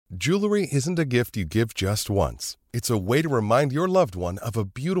Jewelry isn't a gift you give just once. It's a way to remind your loved one of a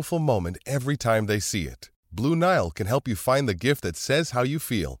beautiful moment every time they see it. Blue Nile can help you find the gift that says how you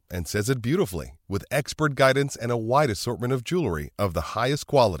feel and says it beautifully, with expert guidance and a wide assortment of jewelry of the highest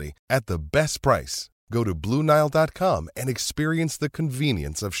quality at the best price. Go to BlueNile.com and experience the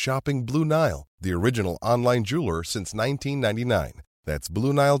convenience of shopping Blue Nile, the original online jeweler since 1999. That's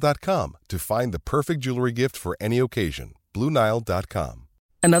BlueNile.com to find the perfect jewelry gift for any occasion. BlueNile.com.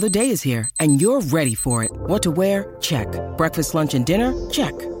 Another day is here, and you're ready for it. What to wear? Check. Breakfast, lunch, and dinner?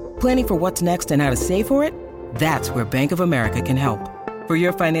 Check. Planning for what's next and how to save for it? That's where Bank of America can help. For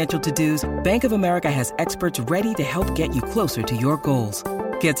your financial to-dos, Bank of America has experts ready to help get you closer to your goals.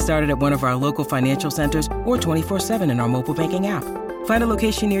 Get started at one of our local financial centers or 24/7 in our mobile banking app. Find a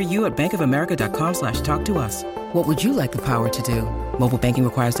location near you at bankofamerica.com/talktous. What would you like the power to do? Mobile banking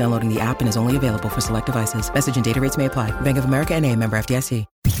requires downloading the app and is only available for select devices. Message and data rates may apply. Bank of America N.A., member FDIC.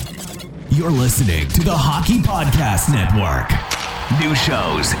 You're listening to the Hockey Podcast Network. New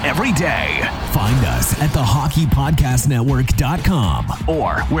shows every day. Find us at thehockeypodcastnetwork.com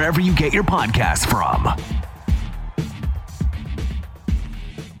or wherever you get your podcasts from.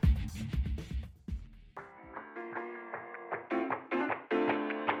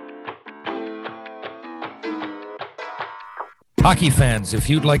 Hockey fans, if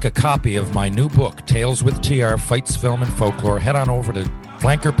you'd like a copy of my new book, Tales with TR, Fights, Film, and Folklore, head on over to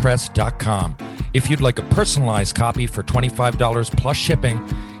flankerpress.com. If you'd like a personalized copy for $25 plus shipping,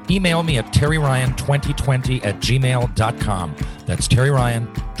 email me at terryryan2020@gmail.com. That's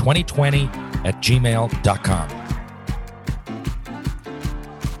terryryan2020@gmail.com.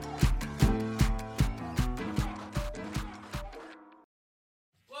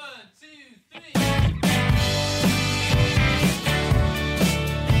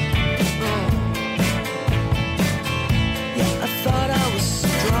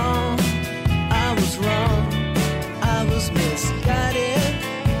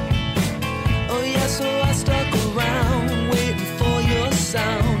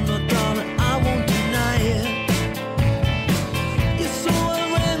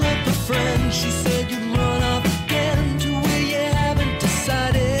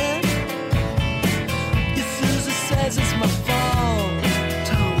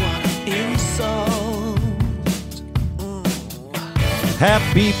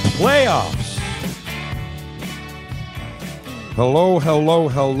 Happy playoffs. Hello, hello,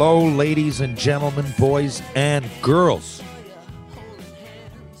 hello, ladies and gentlemen, boys and girls.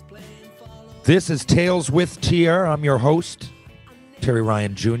 This is Tales with TR. I'm your host, Terry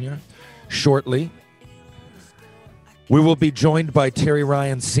Ryan Jr. Shortly, we will be joined by Terry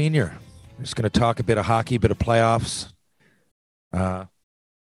Ryan Sr. We're just going to talk a bit of hockey, a bit of playoffs.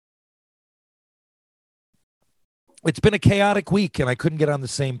 It's been a chaotic week, and I couldn't get on the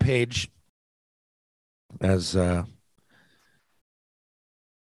same page as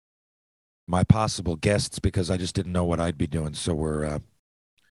my possible guests because I just didn't know what I'd be doing. So we're,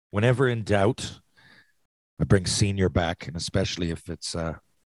 whenever in doubt, I bring Senior back, and especially if it's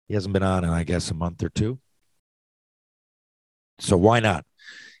he hasn't been on in, I guess, a month or two. So why not?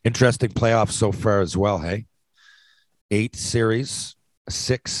 Interesting playoffs so far as well, hey? 8 series,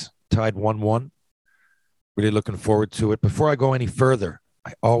 6 tied 1-1. Really looking forward to it. Before I go any further,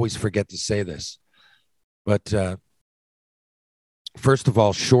 I always forget to say this. But first of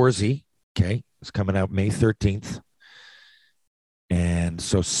all, Shoresy, okay, is coming out May 13th. And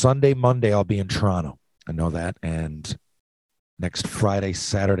so Sunday, Monday, I'll be in Toronto. I know that. And next Friday,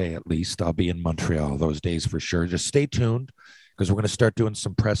 Saturday at least, I'll be in Montreal those days for sure. Just stay tuned because we're going to start doing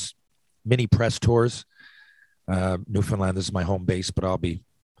some mini press tours. Newfoundland is my home base, but I'll be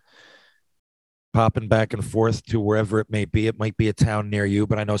popping back and forth to wherever it may be. It might be a town near you,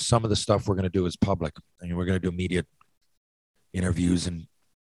 but I know some of the stuff we're going to do is public. I mean, we're going to do media interviews and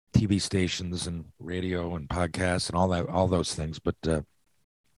TV stations and radio and podcasts and all those things. But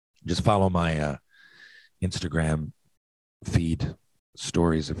just follow my Instagram feed,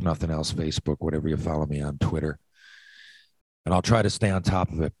 stories, if nothing else, Facebook, whatever you follow me on, Twitter. And I'll try to stay on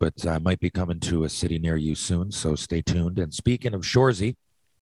top of it, but I might be coming to a city near you soon, so stay tuned. And speaking of Shoresy,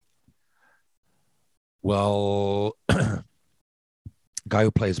 well, guy who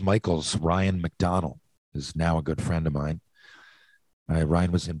plays Michaels, Ryan McDonald, is now a good friend of mine.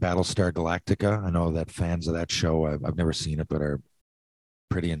 Ryan was in Battlestar Galactica. I know that fans of that show, I've never seen it, but are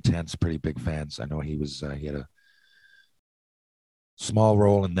pretty intense, pretty big fans. I know he had a small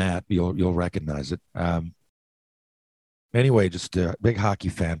role in that. You'll recognize it. Anyway, just a big hockey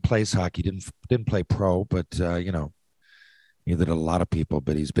fan, plays hockey, didn't play pro, but, neither did a lot of people,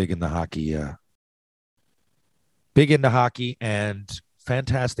 but he's big into hockey, and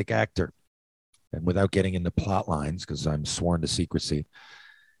fantastic actor. And without getting into plot lines, because I'm sworn to secrecy,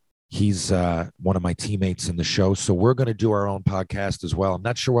 he's one of my teammates in the show. So we're going to do our own podcast as well. I'm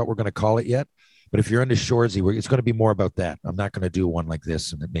not sure what we're going to call it yet, but if you're into Shoresy, it's going to be more about that. I'm not going to do one like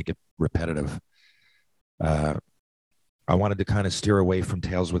this and make it repetitive. I wanted to kind of steer away from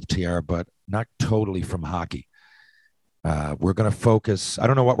Tales with Tiara, but not totally from hockey. We're going to focus. I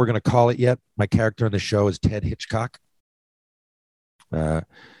don't know what we're going to call it yet. My character in the show is Ted Hitchcock.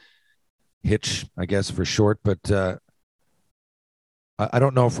 Hitch, I guess, for short. But I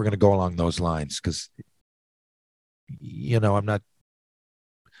don't know if we're going to go along those lines because, we don't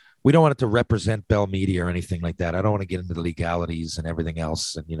want it to represent Bell Media or anything like that. I don't want to get into the legalities and everything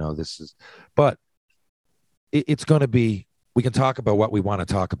else. And, but it's going to be, we can talk about what we want to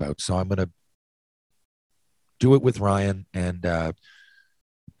talk about. So I'm going to do it with Ryan. And the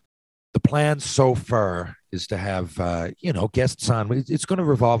plan so far is to have, guests on. It's going to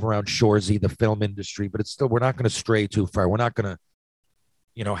revolve around Shoresy, the film industry, but it's still, we're not going to stray too far. We're not going to,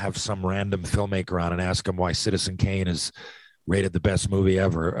 have some random filmmaker on and ask him why Citizen Kane is rated the best movie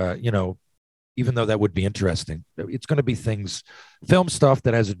ever. Even though that would be interesting, it's going to be film stuff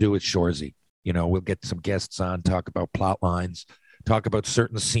that has to do with Shoresy. We'll get some guests on, talk about plot lines, talk about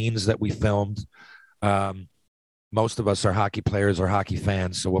certain scenes that we filmed. Most of us are hockey players or hockey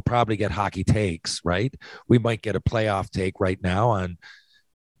fans, so we'll probably get hockey takes, right? We might get a playoff take right now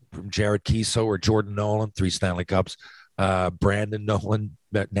from Jared Keeso or Jordan Nolan, 3 Stanley Cups, Brandon Nolan,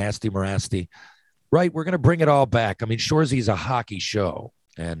 Nasty Morasti. Right, we're going to bring it all back. I mean, Shoresy is a hockey show,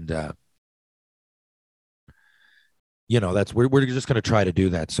 and we're just going to try to do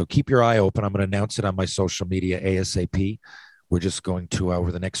that. So keep your eye open. I'm going to announce it on my social media ASAP. We're just going to,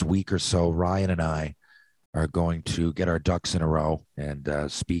 over the next week or so, Ryan and I are going to get our ducks in a row and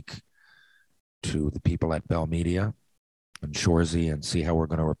speak to the people at Bell Media and Shoresy and see how we're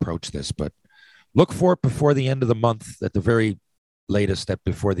going to approach this. But look for it before the end of the month, at the very latest,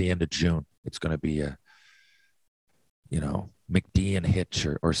 before the end of June. It's going to be McD and Hitch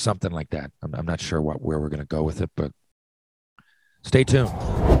or something like that. I'm not sure where we're going to go with it, but stay tuned.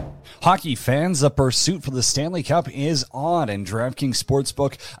 Hockey fans, the pursuit for the Stanley Cup is on, and DraftKings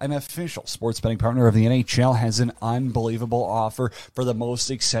Sportsbook, an official sports betting partner of the NHL, has an unbelievable offer for the most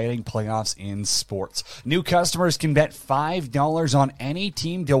exciting playoffs in sports. New customers can bet $5 on any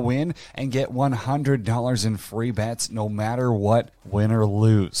team to win and get $100 in free bets no matter what, win or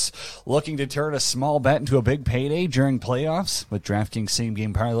lose. Looking to turn a small bet into a big payday during playoffs? With DraftKings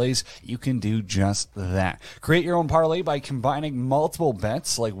same-game parlays, you can do just that. Create your own parlay by combining multiple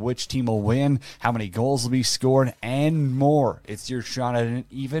bets like which team will win, how many goals will be scored, and more. It's your shot at an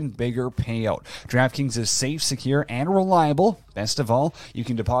even bigger payout. DraftKings is safe, secure, and reliable. Best of all, you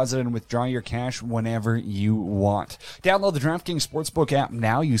can deposit and withdraw your cash whenever you want. Download the DraftKings Sportsbook app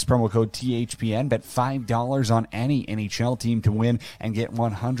now. Use promo code THPN. Bet $5 on any NHL team to win and get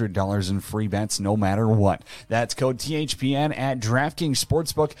 $100 in free bets no matter what. That's code THPN at DraftKings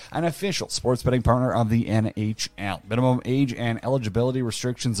Sportsbook, an official sports betting partner of the NHL. Minimum age and eligibility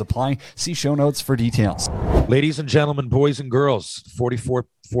restrictions apply. See show notes for details. Ladies and gentlemen, boys and girls,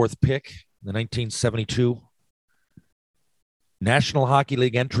 44th pick, the 1972 National Hockey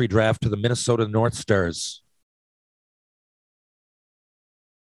League entry draft to the Minnesota North Stars.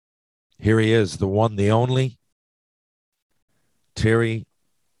 Here he is, the one, the only, Terry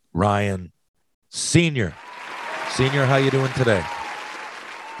Ryan Sr. Senior, how you doing today?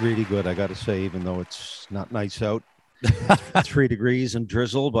 Really good, I got to say, even though it's not nice out. 3 degrees and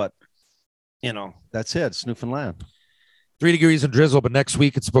drizzle, but, that's it. It's Newfoundland. 3 degrees and drizzle, but next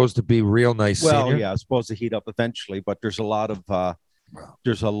week it's supposed to be real nice. Well, Senior. yeah, it's supposed to heat up eventually, but there's a lot of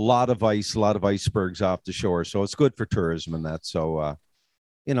ice, a lot of icebergs off the shore, so it's good for tourism and that. So,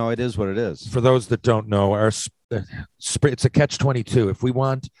 it is what it is. For those that don't know, it's a catch-22. If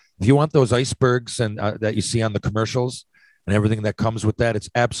you want those icebergs and that you see on the commercials and everything that comes with that, it's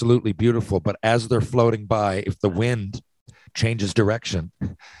absolutely beautiful. But as they're floating by, if the wind changes direction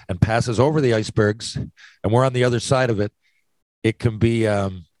and passes over the icebergs, and we're on the other side of it, it can be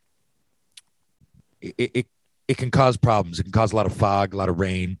it can cause problems. It can cause a lot of fog, a lot of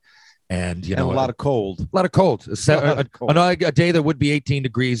rain, and a lot of cold. A lot of cold. A day that would be 18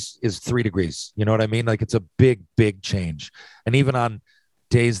 degrees is 3 degrees. You know what I mean? Like, it's a big, big change. And even on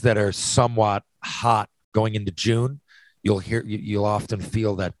days that are somewhat hot going into June, you'll often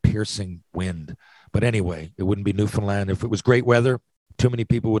feel that piercing wind. But anyway, it wouldn't be Newfoundland if it was great weather. Too many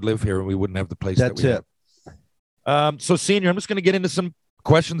people would live here, and we wouldn't have the place. That's it. So, Senior, I'm just going to get into some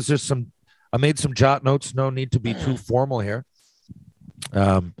questions. I made some jot notes. No need to be too formal here.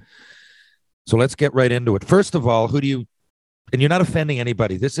 So let's get right into it. First of all, who do and you're not offending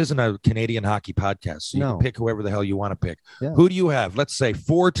anybody. This isn't a Canadian hockey podcast. So you No. can pick whoever the hell you want to pick. Yeah. Who do you have? Let's say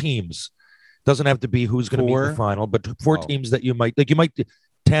 4 teams. Doesn't have to be who's going to be in the Four? final, but 4 Oh. teams that you might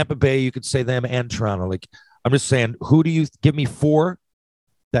Tampa Bay, you could say them, and Toronto. Like, I'm just saying, who do you give me 4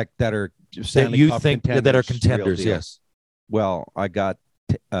 that are that Stanley you Cup think that are real contenders? deal. Yes. Well, I got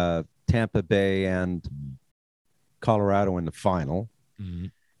Tampa Bay and Colorado in the final,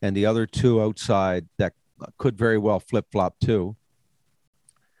 Mhm. and the other 2 outside that could very well flip-flop too.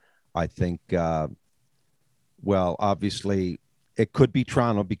 I think, well, obviously it could be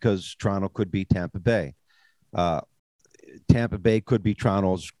Toronto because Toronto could be Tampa Bay. Tampa Bay could be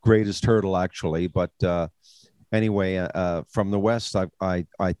Toronto's greatest hurdle, actually. But anyway, from the West,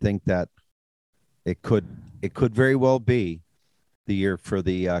 I think that it could very well be the year for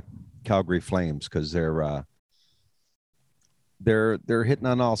the Calgary Flames because they're hitting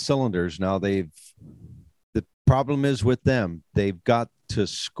on all cylinders now. The problem is with them, they've got to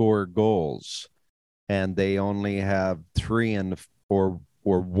score goals, and they only have 3 or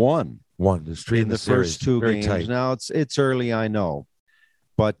 1 There's 3 in the series. first 2 Very games. tight. Now it's early, I know,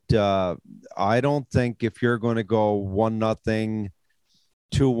 but I don't think if you're going to go 1-0,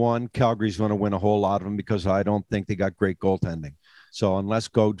 2-1, Calgary's going to win a whole lot of them because I don't think they got great goaltending. So unless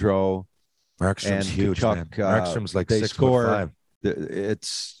Gaudreau Markstrom's and huge, man. Tkachuk, Markstrom's like they 6'5".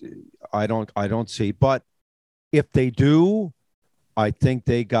 it's I don't see. But if they do, I think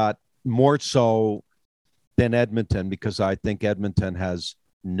they got more so than Edmonton because I think Edmonton has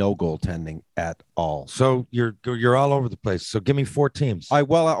no goaltending at all. So you're all over the place. So give me 4 teams. I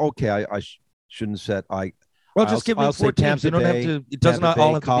shouldn't have said I. Well, just give me I'll 4 say teams. Tampa You don't have Bay, to. It does not Tampa all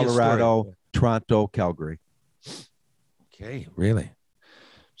Bay, have to be a story. Colorado, Toronto, Calgary. Okay, really.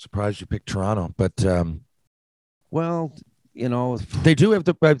 Surprised you picked Toronto, but Well, they do have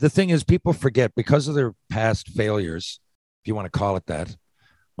the thing is people forget because of their past failures, if you want to call it that.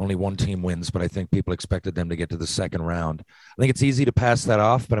 Only 1 team wins, but I think people expected them to get to the second round. I think it's easy to pass that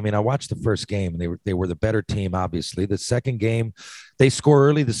off, but I mean, I watched the first game and they were the better team, obviously. The second game, they score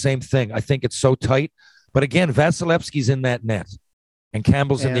early, the same thing. I think it's so tight. But again, Vasilevsky's in that net and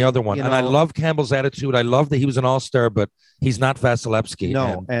Campbell's in the And, other one. And I love Campbell's attitude. I love that he was an all-star, but he's not Vasilevsky.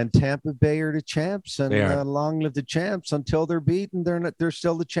 No, and Tampa Bay are the champs, and They are. long live the champs until they're beaten. They're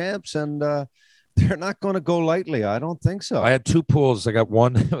still the champs, and they're not going to go lightly. I don't think so. I had 2 pools. I got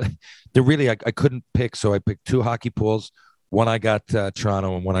one. They're really, I couldn't pick, so I picked 2 hockey pools. One I got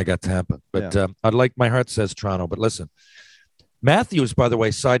Toronto and one I got Tampa. But I'd like, my heart says Toronto. But listen, Matthews, by the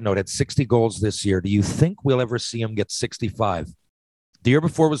way, side note, had 60 goals this year. Do you think we'll ever see him get 65? The year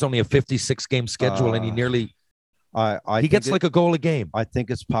before was only a 56-game schedule, and he nearly he gets like a goal a game. I think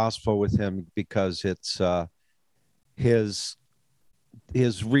it's possible with him because it's his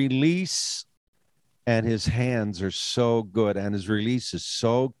release and his hands are so good, and his release is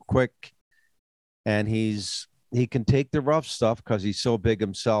so quick, and he can take the rough stuff because he's so big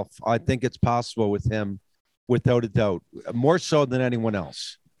himself. I think it's possible with him, without a doubt, more so than anyone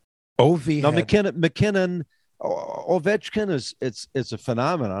else. Ovi Now, had- McKinnon, Ovechkin it's a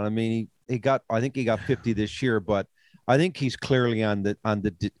phenomenon. I mean, I think he got 50 this year, but I think he's clearly on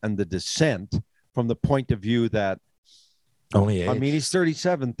the descent from the point of view that only age. I mean, he's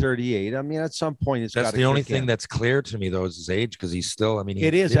 37, 38. I mean, at some point, it's That's gotta the only kick thing in. that's clear to me, though, is his age, because he's still, I mean,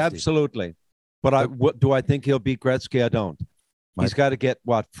 It is 50. absolutely. But do I think he'll beat Gretzky? I don't. He's got to get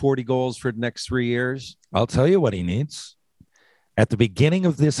 40 goals for the next 3 years. I'll tell you what he needs. At the beginning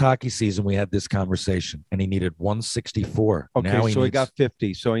of this hockey season, we had this conversation, and he needed 164. Okay, Now so he got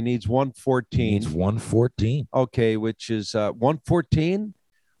 50. So he needs 114. He needs 114. Okay, which is 114.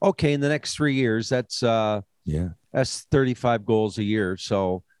 Okay, in the next 3 years, that's 35 goals a year.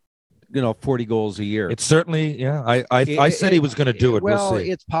 So, 40 goals a year. It's certainly, I said he was going to do it. Well, we'll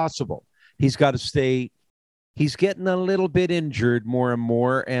see. it's possible. He's got to stay. He's getting a little bit injured more and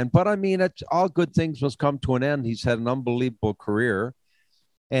more. But I mean, all good things must come to an end. He's had an unbelievable career.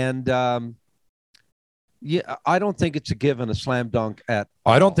 And I don't think it's a given, a slam dunk at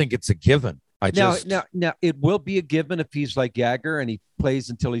I don't think it's a given. Now, it will be a given if he's like Jagger and he plays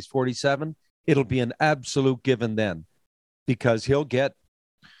until he's 47. It'll be an absolute given then, because he'll get.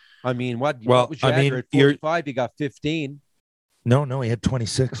 I mean, what was Jagger at 45? He got 15. No, he had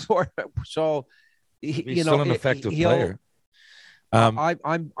 26. So, he's still an effective player.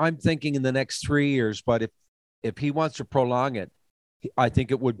 I'm thinking in the next 3 years, but if he wants to prolong it, I think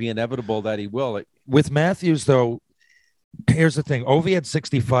it would be inevitable that he will. With Matthews, though, here's the thing. Ovi had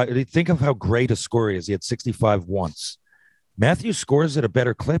 65. Think of how great a scorer he is. He had 65 once. Matthews scores at a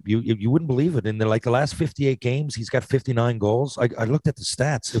better clip. You wouldn't believe it. In the last 58 games, he's got 59 goals. I looked at the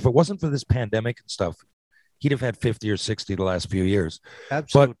stats. If it wasn't for this pandemic and stuff, he'd have had 50 or 60 the last few years.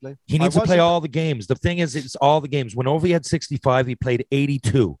 Absolutely. But he needs to play all the games. The thing is, it's all the games. When Ovi had 65, he played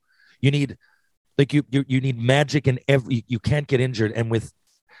 82. You need you need magic in every. You can't get injured. And with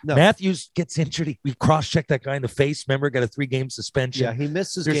Matthews gets injured, he cross-checked that guy in the face. Remember, got a 3-game suspension. Yeah, he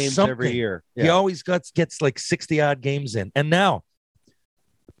misses games every year. Yeah. He always gets like 60-odd games in. And now,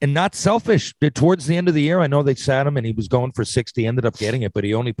 and not selfish, towards the end of the year, I know they sat him and he was going for 60, ended up getting it, but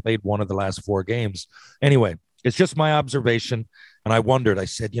he only played one of the last 4 games. Anyway, it's just my observation. And I wondered, I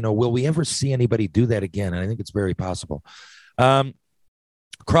said, will we ever see anybody do that again? And I think it's very possible.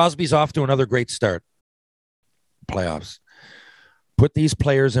 Crosby's off to another great start. Playoffs. Put these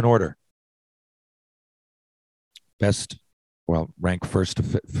players in order. Rank first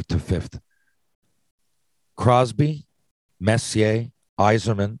to fifth. Crosby, Messier,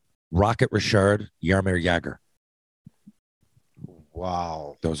 Yzerman, Rocket Richard, Jaromir Jagr.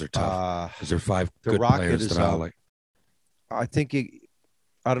 Wow. Those are tough. Those are 5 the good Rocket players that I like. I think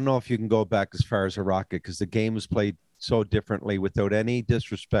I don't know if you can go back as far as the Rocket because the game was played so differently without any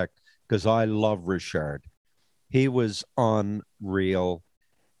disrespect because I love Richard. He was unreal.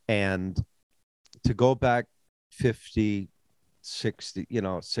 And to go back 50, 60,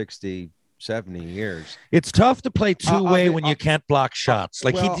 60, 70 years. It's tough to play two-way when you can't block shots.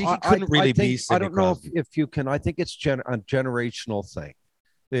 Like he couldn't really be Sidney I don't know Crosby. if you can. I think it's a generational thing.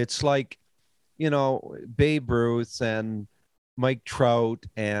 It's like, Babe Ruth and Mike Trout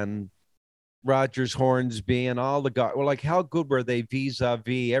and Rogers Hornsby and all the guys. Well, like how good were they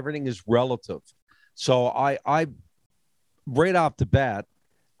vis-a-vis? Everything is relative. So I right off the bat,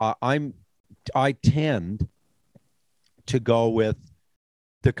 I tend to go with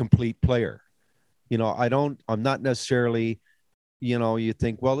the complete player. I'm not necessarily, you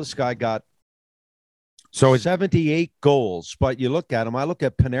think, well, this guy got 78 goals, but you look at him. I look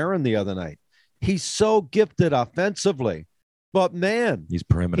at Panarin the other night. He's so gifted offensively, but man, he's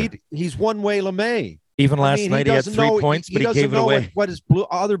perimeter. He's one-way LeMay. Even last night he had 3 points, but he gave it away. What his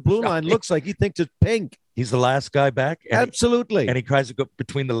other blue line looks like. He thinks it's pink. He's the last guy back. Absolutely. And he tries to go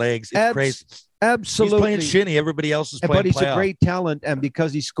between the legs. It's crazy. Absolutely. He's playing shinny. Everybody else is playing But he's playoff. a great talent. And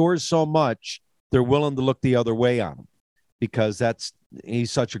because he scores so much, they're willing to look the other way on him because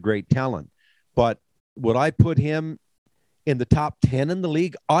he's such a great talent. But would I put him in the top 10 in the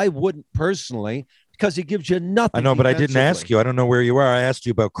league? I wouldn't personally because he gives you nothing. I know, but I didn't ask you. I don't know where you are. I asked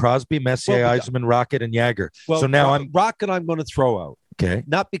you about Crosby, Messier, Yzerman, Rocket, and Jagr. Well, so now Rocket I'm going to throw out. Okay.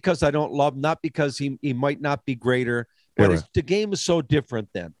 Not because I don't love him, not because he might not be greater, but the game is so different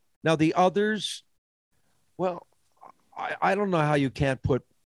then. Now, the others, well, I don't know how you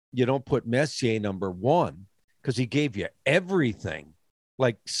don't put Messier number 1 because he gave you everything,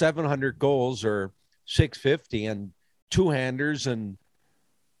 like 700 goals or 650 and two-handers and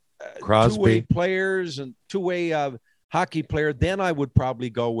Crosby two-way players and two-way hockey player. Then I would probably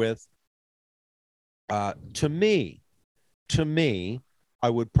go with, to me, I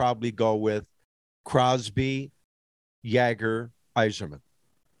would probably go with Crosby, Jagr, Yzerman.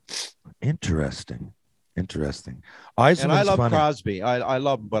 Interesting. And I love Crosby. I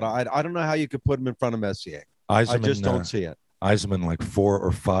love him, but I don't know how you could put him in front of Messier. I just don't see it. Yzerman like 4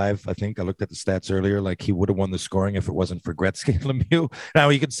 or 5. I think I looked at the stats earlier. Like he would have won the scoring if it wasn't for Gretzky and Lemieux. Now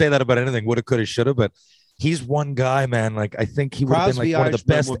you could say that about anything. Woulda, coulda, shoulda. But he's one guy, man. Like I think he would have been like one of the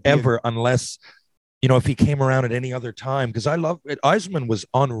best ever, unless if he came around at any other time. Because I love it. Yzerman was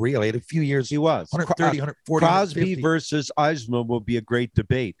unreal. He had a few years. He was 130, 140. Crosby 150. versus Yzerman will be a great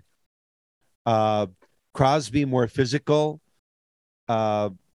debate. Crosby more physical.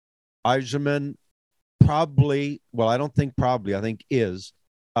 Yzerman probably, well, I don't think probably, I think is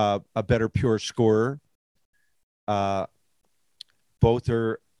a better pure scorer. Both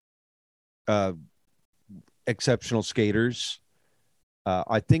are exceptional skaters.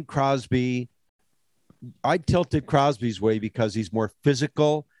 I think Crosby, I tilted Crosby's way because he's more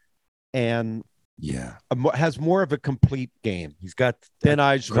physical and has more of a complete game. He's got than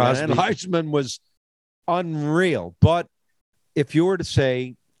Yzerman. And Yzerman was unreal. But if you were to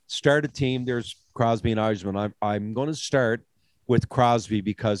say start a team, there's Crosby and Yzerman. I'm going to start with Crosby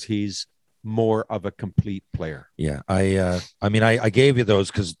because he's more of a complete player. Yeah, I mean, I gave you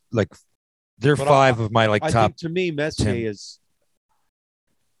those because like they're 5 of my like I top. Think to me, Messier 10.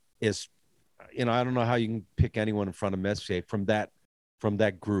 is I don't know how you can pick anyone in front of Messier from that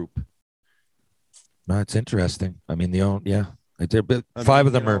group. No, it's interesting. I mean, I did, but 5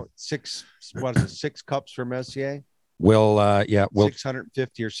 of them are 6. What is it? 6 cups for Messier. Will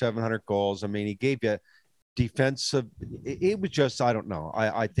 650 or 700 goals. I mean, he gave you defensive. It was just, I don't know.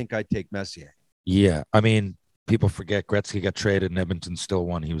 I think I'd take Messier. Yeah, I mean, people forget Gretzky got traded and Edmonton still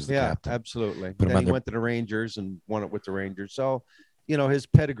won. He was the captain. Absolutely. Put him Then on he the- went to the Rangers and won it with the Rangers. So, his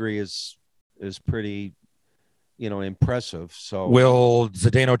pedigree is pretty, impressive. So Will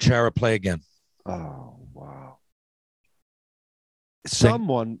Zdeno Chara play again? Oh, wow.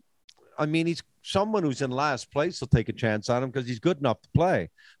 Sing- He's someone who's in last place will take a chance on him because he's good enough to play.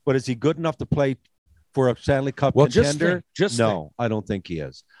 But is he good enough to play for a Stanley Cup contender? No, I don't think he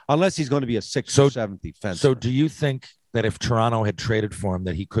is. Unless he's going to be a sixth or seventh defenseman. So do you think that if Toronto had traded for him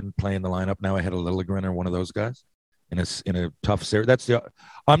that he couldn't play in the lineup now ahead of Liljegren or one of those guys in a tough series?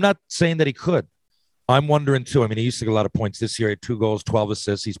 I'm not saying that he could. I'm wondering too. I mean, he used to get a lot of points this year. He had 2 goals, 12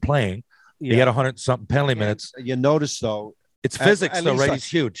 assists. He's playing. Yeah. He had 100-something penalty minutes. You notice, though, it's physics, at though, least right? He's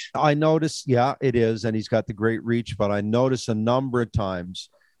huge. I noticed, yeah, it is, and he's got the great reach. But I noticed a number of times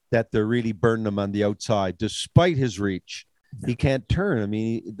that they're really burning him on the outside, despite his reach. He can't turn. I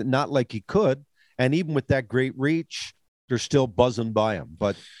mean, not like he could. And even with that great reach, they're still buzzing by him.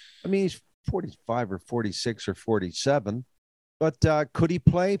 But I mean, he's 45 or 46 or 47. But could he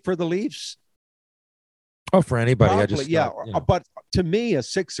play for the Leafs? Oh, for anybody. Probably, But to me, a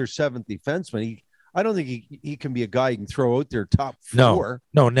sixth or seventh defenseman, I don't think he can be a guy you can throw out there top 4.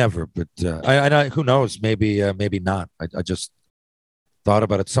 No, never. But I who knows? Maybe not. I just thought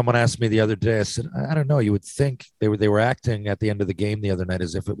about it. Someone asked me the other day. I said, I don't know. You would think they were acting at the end of the game the other night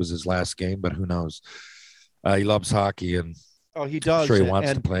as if it was his last game, but who knows? He loves hockey, and he does. I'm sure he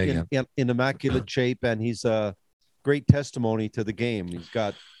wants to play again. In immaculate shape, and he's a great testimony to the game. He's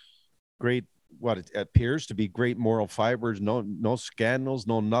got great, what it appears to be great moral fibers. No scandals,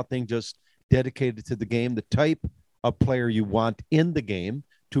 no nothing. Just dedicated to the game. The type of player you want in the game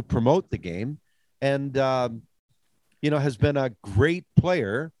to promote the game, and has been a great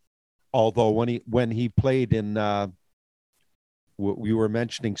player. Although when he played in, we were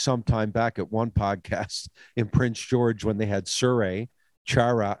mentioning sometime back at one podcast in Prince George when they had Surrey,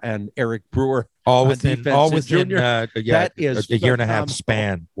 Chara, and Eric Brewer. All within that is a year and a half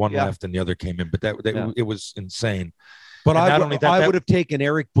span. One left and the other came in, but it was insane. But I would have taken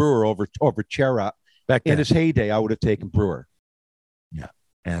Eric Brewer over Chara back in his heyday. I would have taken Brewer. Yeah,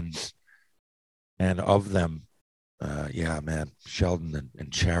 and of them. Man, Sheldon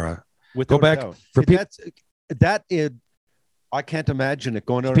and Chara. Go back for people. That is, I can't imagine it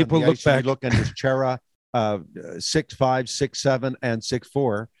going out. People on the look ice back. And you look at Chara, 6'5", 6'7", and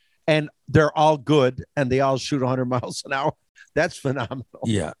 6'4", and they're all good, and they all shoot 100 miles an hour. That's phenomenal.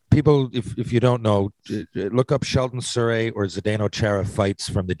 Yeah, people, if you don't know, look up Sheldon Surrey or Zdeno Chara fights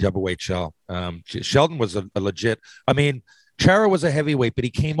from the WHL. Sheldon was a legit. I mean, Chara was a heavyweight, but he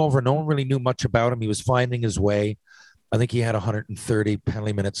came over. No one really knew much about him. He was finding his way. I think he had 130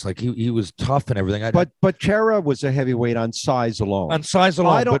 penalty minutes. Like he was tough and everything. But Chara was a heavyweight on size alone.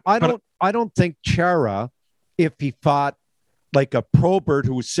 I don't think Chara, if he fought like a Probert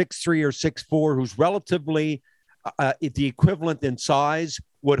who was 6'3" or 6'4", who's relatively the equivalent in size,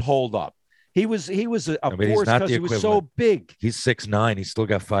 would hold up. He was a force because he was so big. He's 6'9". He's still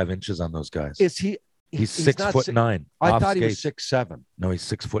got 5 inches on those guys. Is he? He's 6'9". I thought he was 6'7". No, he's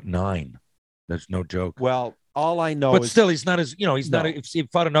 6'9". That's no joke. Well, all I know, but still, he's not as not. If he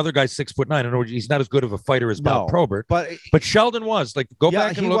fought another guy 6'9", I know he's not as good of a fighter as Bob Probert. But Sheldon was go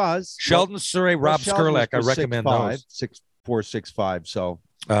back and look. Was. Sheldon Surrey, Rob Skurlak. I recommend 6'5", 6'4", 6'5". So,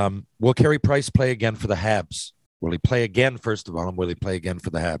 will Carey Price play again for the Habs? Will he play again, first of all, and will he play again for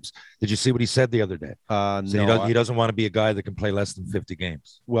the Habs? Did you see what he said the other day? No. He doesn't want to be a guy that can play less than 50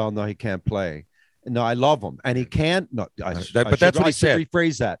 games. Well, no, he can't play. No, I love him. And he can't. No, that's what he said.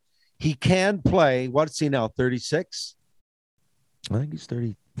 Rephrase that. He can play. What's he now, 36? I think he's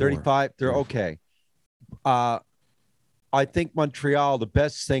 30. 35. They're okay. I think Montreal, the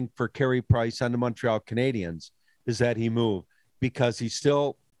best thing for Carey Price and the Montreal Canadiens is that he moved because he's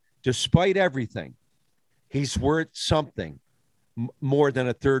still, despite everything, he's worth something more than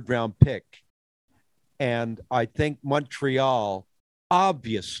a third-round pick. And I think Montreal,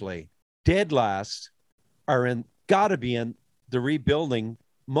 obviously, dead last, got to be in the rebuilding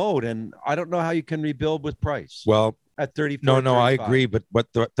mode. And I don't know how you can rebuild with Price. Well, at 34. No, 35. I agree. But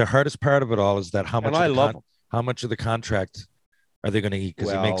the hardest part of it all is that how much of the contract are they going to eat?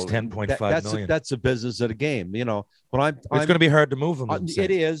 Because he makes $10.5 million. That's a business of the game, But it's going to be hard to move him.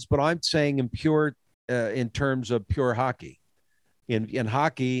 It is, but I'm saying in terms of pure hockey. In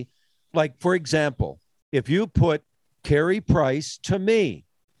hockey, like for example, if you put Carey Price to me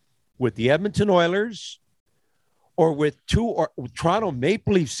with the Edmonton Oilers or with Toronto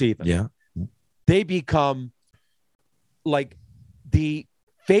Maple Leafs even, they become like the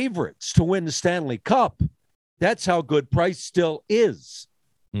favorites to win the Stanley Cup. That's how good Price still is.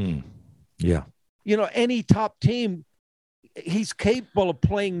 Yeah. any top team, he's capable of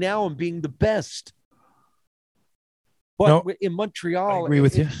playing now and being the best. But in Montreal, I agree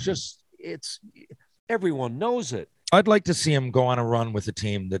with it's everyone knows it. I'd like to see him go on a run with a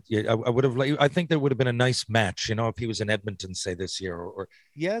team that I would have. I think there would have been a nice match, if he was in Edmonton, say this year, or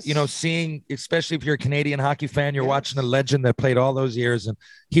yes, seeing, especially if you're a Canadian hockey fan, you're watching a legend that played all those years, and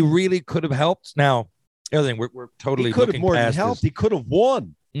he really could have helped. Now, everything we're totally he could have looking more than past helped. this. He could have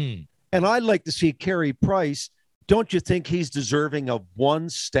won, Mm. and I'd like to see Carey Price. Don't you think he's deserving of one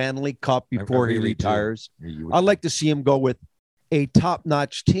Stanley Cup before he retires? I'd like to see him go with a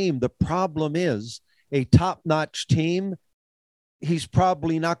top-notch team. The problem is, a top-notch team, he's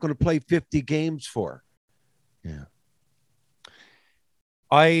probably not going to play 50 games for. Yeah.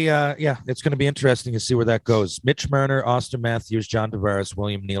 It's going to be interesting to see where that goes. Mitch Marner, Austin Matthews, John Tavares,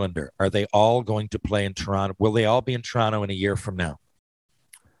 William Nylander. Are they all going to play in Toronto? Will they all be in Toronto in a year from now?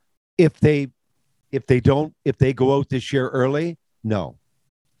 If they go out this year early, no,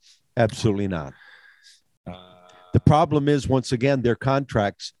 absolutely not. The problem is, once again, their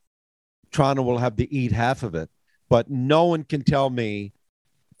contracts, Toronto will have to eat half of it. But no one can tell me,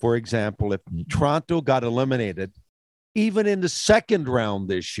 for example, if Toronto got eliminated, even in the second round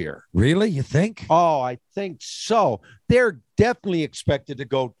this year. Really? You think? Oh, I think so. They're definitely expected to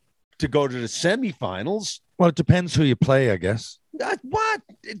go to the semifinals. Well, it depends who you play, I guess. What?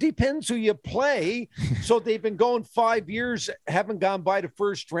 It depends who you play. So they've been going 5 years, haven't gone by the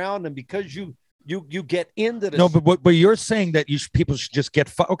first round, and because you get into the but you're saying that people should just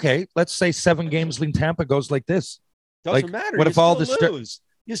get okay. Let's say 7 games in Tampa goes like this. Doesn't matter. What if all the lose?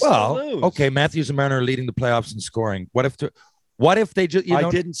 You still lose. Okay, Matthews and Marner are leading the playoffs in scoring. What if they just? I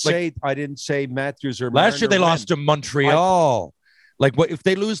didn't say Matthews or last Marner year they lost to Montreal. What if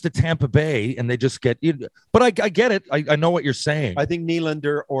they lose to Tampa Bay and they just get? But I get it. I know what you're saying. I think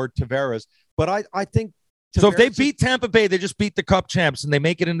Nylander or Tavares. But I think. So if they beat Tampa Bay, they just beat the Cup champs and they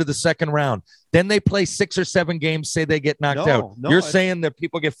make it into the second round. Then they play 6 or 7 games, say they get knocked out. You're saying that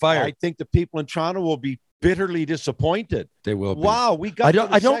people get fired. I think the people in Toronto will be bitterly disappointed. They will be. Wow, we got to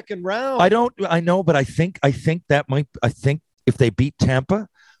the second round. I know, but I think if they beat Tampa,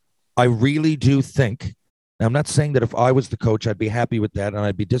 I really do think. I'm not saying that if I was the coach, I'd be happy with that and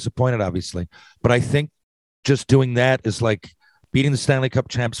I'd be disappointed, obviously. But I think just doing that is like beating the Stanley Cup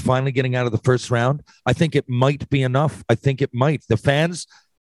champs, finally getting out of the first round. I think it might be enough. I think it might. The fans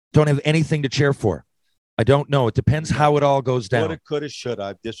don't have anything to cheer for. I don't know. It depends how it all goes down. Woulda, coulda, shoulda.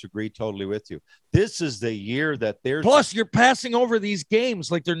 I disagree totally with you. This is the year that there's. Plus, you're passing over these games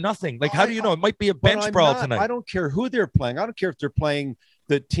like they're nothing. Like, how do you know? It might be a bench brawl tonight. I don't care who they're playing. I don't care if they're playing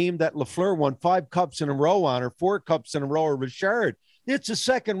the team that Lafleur won 5 cups in a row on, or 4 cups in a row, or Richard. It's a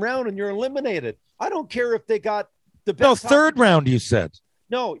second round and you're eliminated. I don't care if they got the best. No, third round, you said.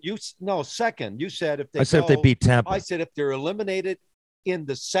 No, second. You said if they. I said if they beat Tampa. I said if they're eliminated in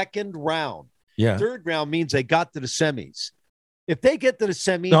the second round. Yeah. Third round means they got to the semis. If they get to the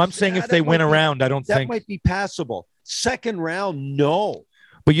semis. No, I'm saying if they win a round, I don't think. That might be passable. Second round, no.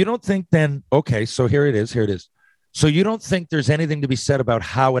 But you don't think then, okay, so here it is. So you don't think there's anything to be said about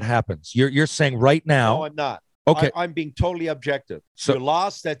how it happens? You're saying right now. No, I'm not. Okay. I'm being totally objective. So you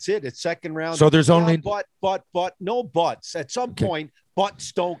lost, that's it. It's second round. So there's only. But no buts. At some point,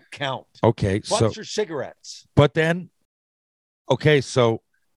 butts don't count. Okay. Butts are cigarettes. But then, okay, so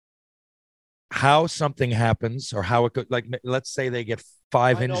how something happens or how it could, like, let's say they get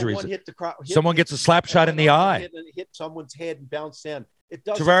 5 injuries. Someone gets a slap shot in the eye. Hit someone's head and bounced in. It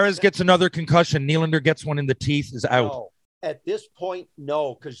doesn't. Tavares gets another concussion. Nylander gets one in the teeth, is out. No. At this point,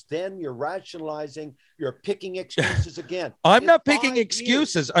 no, because then you're rationalizing, you're picking excuses again. I'm not picking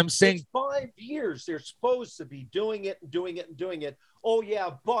excuses. I'm saying it's 5 years. They're supposed to be doing it and doing it and doing it. Oh, yeah,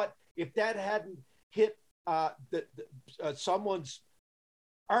 but if that hadn't hit someone's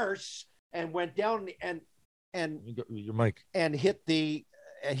arse and went down and your mic and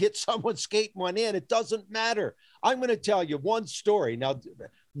hit someone's skate one in, it doesn't matter. I'm going to tell you one story now.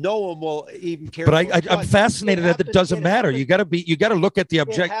 No one will even care. But I'm fascinated that it doesn't matter. You got to look at the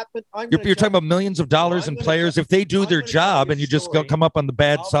object. You're talking about millions of dollars in players. If they do their job and you just come up on the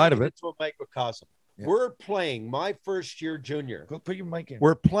bad side of it. To a microcosm. Yeah. We're playing my first year junior. Go put your mic in.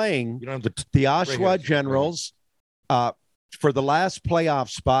 We're playing the Oshawa Generals for the last playoff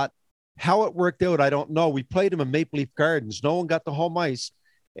spot. How it worked out, I don't know. We played them in Maple Leaf Gardens. No one got the home ice.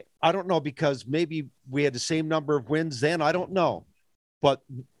 I don't know, because maybe we had the same number of wins then. I don't know. But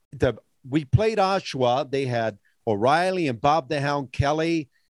we played Oshawa. They had O'Reilly and Bob the Hound Kelly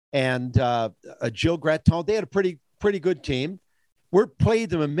and Jill Gratton. They had a pretty good team. We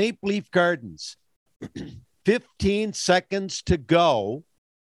played them in Maple Leaf Gardens. 15 seconds to go.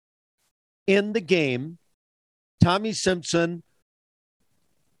 in the game. Tommy Simpson,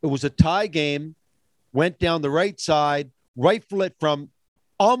 it was a tie game, went down the right side, rifle it from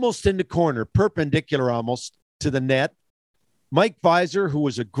almost in the corner, perpendicular almost to the net. Mike Visor, who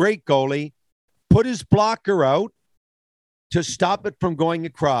was a great goalie, put his blocker out to stop it from going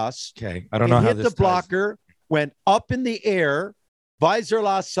across. Okay. I don't know how this hit the blocker, went up in the air. Visor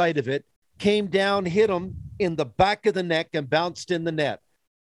lost sight of it, came down, hit him in the back of the neck, and bounced in the net.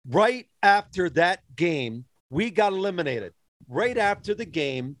 Right after that game, we got eliminated. Right after the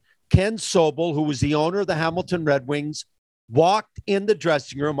game, Ken Sobel, who was the owner of the Hamilton Red Wings, walked in the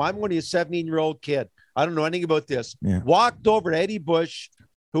dressing room. I'm only a 17-year-old kid. I don't know anything about this. Yeah. Walked over to Eddie Bush,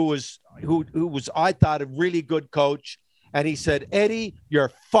 who was, I thought, a really good coach. And he said, Eddie,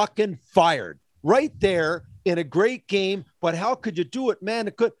 you're fucking fired. Right there in a great game. But how could you do it, man?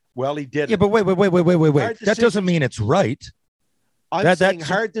 It could. Well, he did. Yeah, but wait. That doesn't mean it's right. I'm saying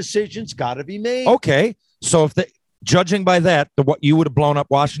hard decisions got to be made. Okay. So if judging by that, what you would have blown up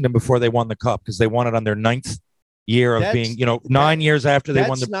Washington before they won the cup because they won it on their 9th year of being, 9 years after they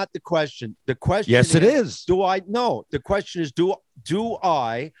won the. That's not the question. The question. Yes, it is. The question is, do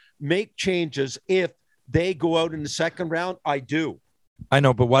I make changes if they go out in the second round? I do. I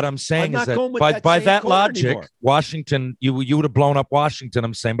know, but what I'm saying is that by that logic, anymore. Washington, you would have blown up Washington.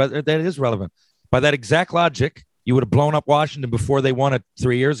 I'm saying, but that is relevant. By that exact logic, you would have blown up Washington before they won it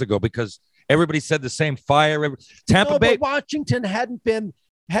 3 years ago because everybody said the same. Tampa Bay. But Washington hadn't been.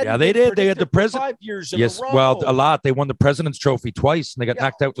 Yeah, they did. They had the president. 5 years in a row. Well, a lot. They won the President's Trophy twice, and they got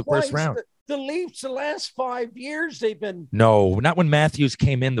knocked out the first round. The Leafs, the last 5 years, they've been. No, not when Matthews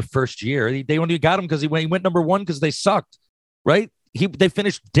came in the first year. They only got him because he went number one because they sucked, right? They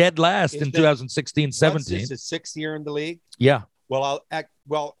finished dead last in 2016-17. This is his 6th year in the league. Yeah. Well,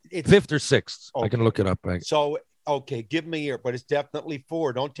 it's 5th or 6th. Okay. I can look it up. So, okay, give me a year, but it's definitely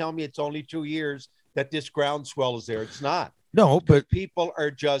 4. Don't tell me it's only 2 years that this groundswell is there. It's not. No, but people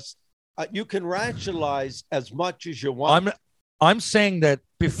are just. You can rationalize as much as you want. I'm saying that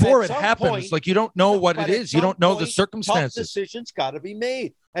before it happens, like you don't know what it is. You don't know the circumstances. Tough decisions got to be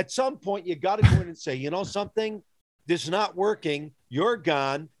made. At some point, you got to go in and say, you know something, this is not working. You're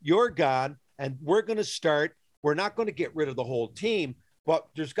gone, and we're going to start. We're not going to get rid of the whole team, but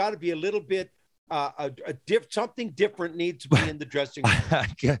there's got to be a little bit, something different needs to be in the dressing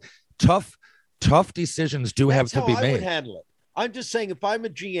room. Tough decisions have to be made. I would handle it. I'm just saying, if I'm a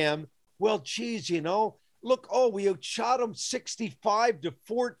GM, well, geez, look, we outshot them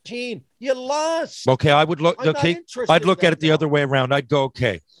 65-14. You lost. Okay, I would look. I'd look at it the other way around. I'd go,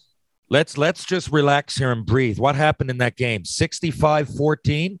 okay, let's just relax here and breathe. What happened in that game?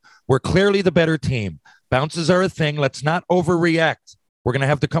 65-14. We're clearly the better team. Bounces are a thing. Let's not overreact. We're going to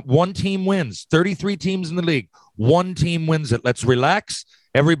have to come. One team wins. 33 teams in the league. One team wins it. Let's relax.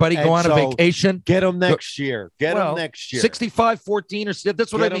 Everybody go on a vacation. Get them next year. Get them next year. 65-14 or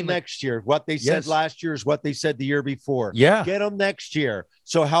that's what I mean. Next year. What they said last year is what they said the year before. Yeah. Get them next year.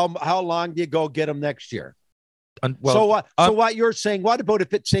 So how long do you go get them next year? Well, so what you're saying? What about if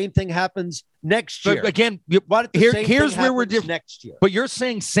the same thing happens next year? Again, here's where we're different next year. But you're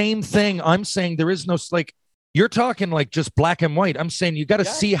saying same thing. I'm saying there is no you're talking like just black and white. I'm saying you got to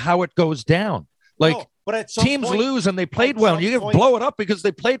see how it goes down. But at teams lose and they played well. And you can blow it up because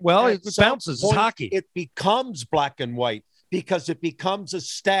they played well. It bounces. It's hockey. It becomes black and white because it becomes a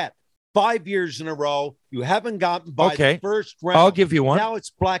stat. 5 years in a row, you haven't gotten by the first round. I'll give you one. Now it's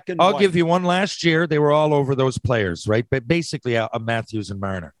black and white. I'll give you one. Last year, they were all over those players, right? But basically, Matthews and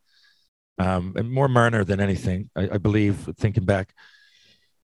Marner. And more Marner than anything, I believe, thinking back.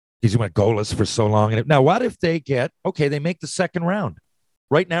 Because he went goalless for so long. Now, what if they they make the second round?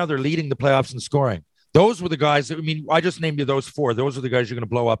 Right now, they're leading the playoffs in scoring. Those were the guys. I just named you those 4. Those are the guys you're going to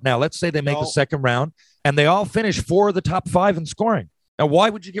blow up. Now, let's say they make the second round and they all finish 4 of the top 5 in scoring. Now, why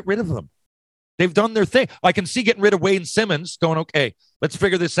would you get rid of them? They've done their thing. I can see getting rid of Wayne Simmons going, okay, let's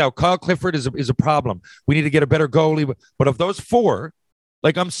figure this out. Kyle Clifford is a problem. We need to get a better goalie. But of those 4,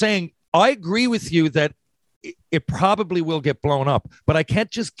 like I'm saying, I agree with you that it probably will get blown up. But I can't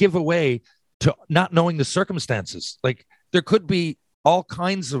just give away to not knowing the circumstances. Like there could be all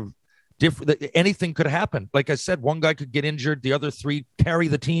kinds of anything could happen. Like I said, one guy could get injured. The other 3 carry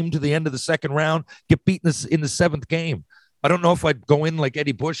the team to the end of the second round, get beaten in the 7th game. I don't know if I'd go in like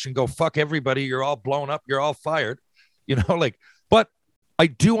Eddie Bush and go, fuck everybody. You're all blown up. You're all fired. But I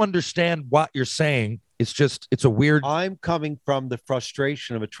do understand what you're saying. It's just, it's a weird. I'm coming from the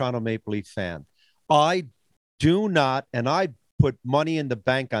frustration of a Toronto Maple Leaf fan. I do not, and I put money in the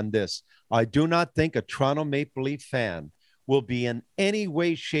bank on this. I do not think a Toronto Maple Leaf fan will be in any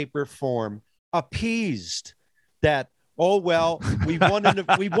way, shape, or form appeased that, Oh, well, we won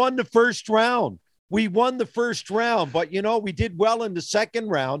the first round. We won the first round, but we did well in the second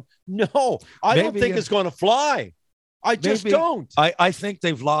round. No, I don't think it's going to fly. I just don't. I think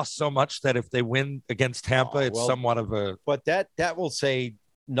they've lost so much that if they win against Tampa, it's somewhat of a. But that will say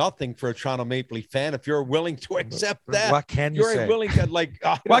nothing for a Toronto Maple Leaf fan if you're willing to accept that. What can you say? You're willing to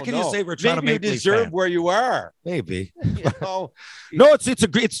what can you say for a Toronto Maple Leaf fan? Maybe you deserve where you are. Maybe. No,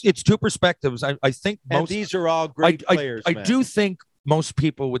 it's two perspectives. I think and these are all great players. I do think most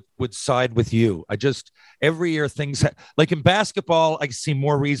people would side with you. Every year things like in basketball, I see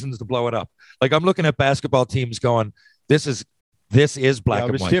more reasons to blow it up. Like I'm looking at basketball teams going, this is black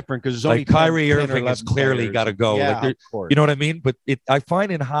and white. It's different because like Kyrie Irving has clearly got to go. Yeah, like you know what I mean? But I find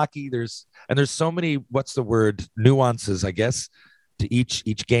in hockey there's so many nuances, I guess, to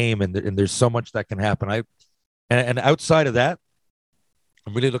each game, and there's so much that can happen. And outside of that,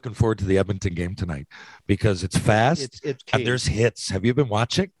 I'm really looking forward to the Edmonton game tonight because it's fast and there's hits. Have you been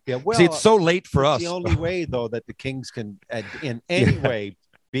watching? Yeah, well, see, it's so late for us. The only way though that the Kings can in any way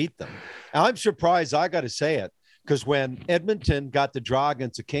beat them. And I'm surprised. I got to say it. Because when Edmonton got the draw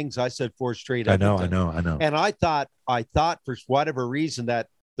against the Kings, I said 4 straight. Edmonton. I know. And I thought for whatever reason that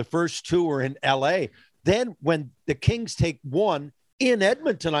the first 2 were in LA. Then when the Kings take 1 in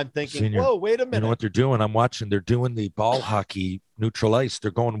Edmonton, I'm thinking, whoa, wait a minute. You know what they're doing? I'm watching. They're doing the ball hockey neutral ice.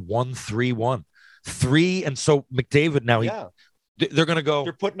 They're going 1-3-1, 3, and so McDavid now. They're going to go.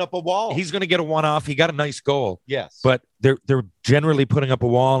 They're putting up a wall. He's going to get a one-off. He got a nice goal. Yes, but they're generally putting up a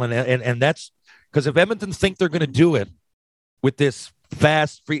wall, and that's. Because if Edmonton think they're going to do it with this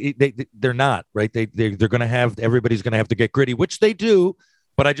fast, free, they're not, right? They're going to have, everybody's going to have to get gritty, which they do.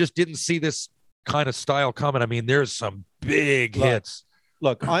 But I just didn't see this kind of style coming. I mean, there's some big hits.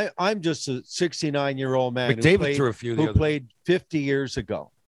 Look, I'm just a 69-year-old man McDavid threw a few who played 50 years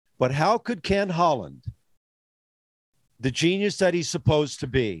ago. But how could Ken Holland, the genius that he's supposed to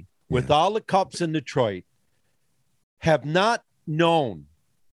be, with all the cups in Detroit, have not known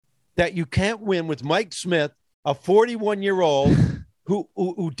that you can't win with Mike Smith, a 41-year-old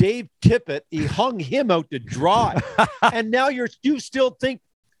who Dave Tippett, he hung him out to dry. And now you still think,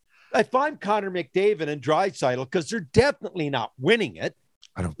 if I'm Connor McDavid and Draisaitl, because they're definitely not winning it.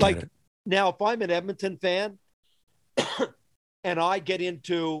 I don't get it. Now, if I'm an Edmonton fan and I get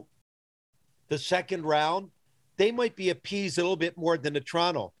into the second round, they might be appeased a little bit more than the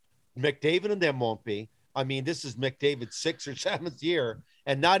Toronto. McDavid and them won't be. I mean, this is McDavid's 6th or 7th year.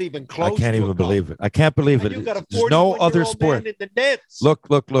 And not even close. I can't even believe it. I can't believe it. There's no other sport. In the nets. Look.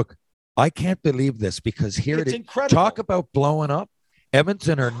 I can't believe this because it's incredible. Talk about blowing up.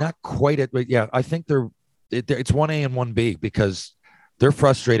 Edmonton are not quite at. Yeah, I think it's 1A and 1B because they're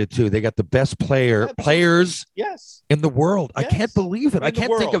frustrated too. They got the best players in the world. Yes. I can't believe it. I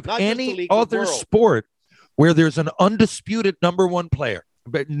can't think of any other sport where there's an undisputed number 1 player.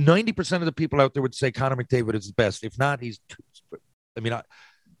 But 90% of the people out there would say Connor McDavid is the best. If not, he's. I mean,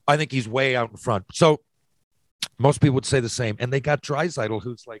 I think he's way out in front. So most people would say the same. And they got Draisaitl,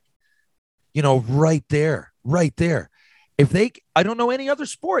 who's like, right there. I don't know any other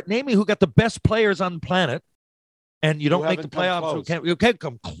sport. Name me who got the best players on the planet, and you don't make the playoffs. You can't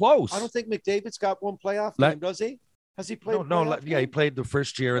come close. I don't think McDavid's got 1 playoff game, does he? Has he played? No. Yeah, he played the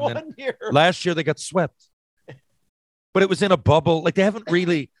first year, and then year. Last year they got swept. But it was in a bubble. Like they haven't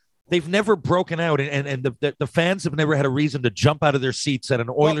really. They've never broken out, and the fans have never had a reason to jump out of their seats at an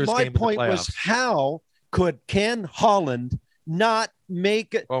Oilers game in the playoffs. My point was, how could Ken Holland not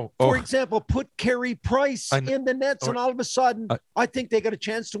make it? For example, put Carey Price in the nets, and all of a sudden, I think they got a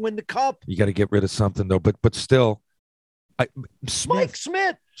chance to win the cup. You got to get rid of something, though. But still, Mike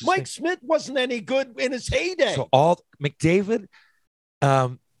Smith wasn't any good in his heyday. So all McDavid,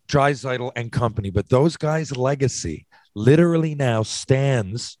 Draisaitl, and company, but those guys' legacy literally now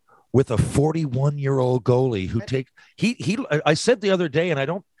stands with a 41-year-old goalie who I said the other day,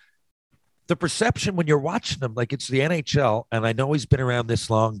 and the perception when you're watching him, like it's the NHL, and I know he's been around this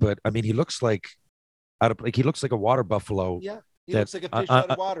long, but I mean, he looks like he looks like a water buffalo. Yeah. He looks like a fish out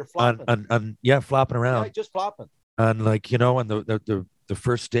of water flopping. Flopping around. Yeah, just flopping. And and the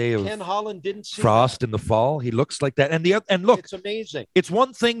first day of Ken Holland didn't see frost that. In the fall, he looks like that. And look, it's amazing. It's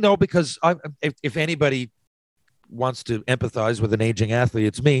one thing though, because if anybody wants to empathize with an aging athlete,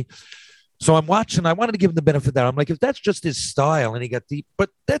 it's me. So I'm watching. I wanted to give him the benefit of that. I'm like, if that's just his style, and he got deep,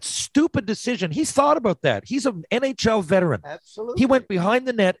 but that's stupid decision. He's thought about that. He's an NHL veteran. Absolutely. He went behind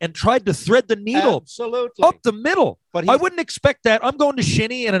the net and tried to thread the needle up the middle. But I wouldn't expect that. I'm going to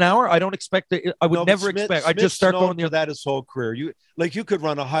Shinny in an hour. I don't expect it. I would never expect. I just start going there. That his whole career. You could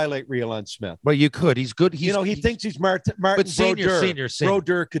run a highlight reel on Smith. Well, you could. He's good. He thinks he's Martin. But senior.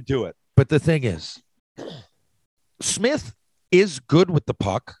 Brodeur could do it. But the thing is, Smith is good with the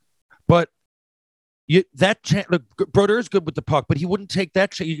puck, but Brodeur is good with the puck, but he wouldn't take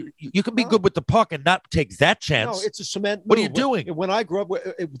that chance. You can be good with the puck and not take that chance. No, it's a cement move. What are you doing? When I grew up,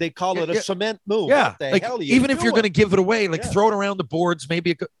 they call it a cement move. Yeah, What the like, hell are you even if you're doing? going to give it away, throw it around the boards,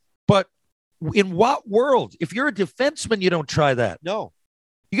 maybe. But in what world? If you're a defenseman, you don't try that. No.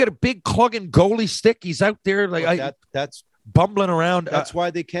 You got a big clugging goalie stick. He's out there that's bumbling around. That's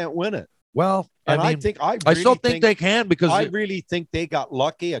why they can't win it. Well, And I mean, I still think they can because I really think they got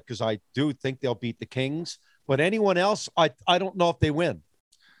lucky because I do think they'll beat the Kings. But anyone else, I don't know if they win.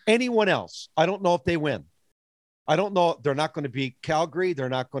 Anyone else, I don't know if they win. I don't know. They're not going to beat Calgary. They're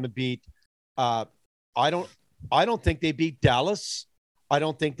not going to beat. I don't think they beat Dallas. I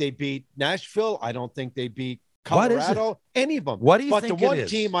don't think they beat Nashville. I don't think they beat Colorado. Any of them. What do you but think the one it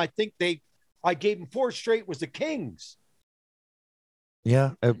is? team I think I gave them 4 straight was the Kings.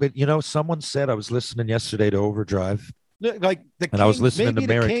 Yeah, but someone said, I was listening yesterday to Overdrive, Like the and I was listening maybe to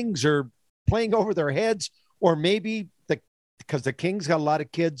Merrick. the Kings are playing over their heads, or maybe because the Kings got a lot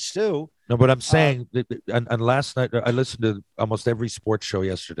of kids too. No, but I'm saying, and last night I listened to almost every sports show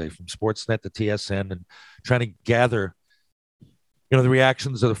yesterday, from Sportsnet to TSN, and trying to gather, the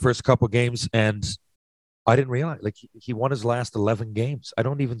reactions of the first couple games. And I didn't realize, he won his last 11 games. I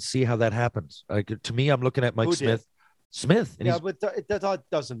don't even see how that happens. To me, I'm looking at Mike Smith. And yeah, but that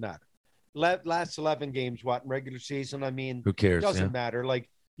doesn't matter. Last 11 games, what in regular season? I mean, who cares? It doesn't matter. Like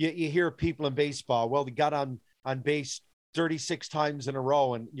you hear people in baseball. Well, he got on base 36 times in a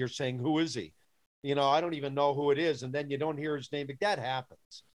row, and you're saying, who is he? I don't even know who it is, and then you don't hear his name. But that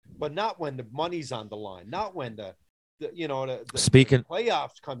happens, but not when the money's on the line. Not when the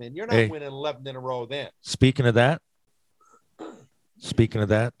playoffs come in. You're not winning 11 in a row then. Speaking of that,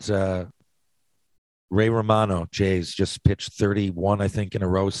 Ray Romano, Jays, just pitched 31, I think, in a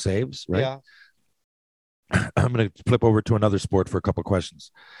row saves, right? Yeah. I'm going to flip over to another sport for a couple of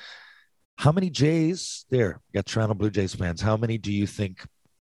questions. How many Jays, got Toronto Blue Jays fans, how many do you think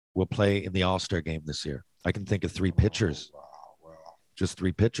will play in the All-Star game this year? I can think of 3 pitchers. Wow. Just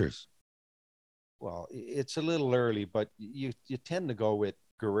 3 pitchers. Well, it's a little early, but you tend to go with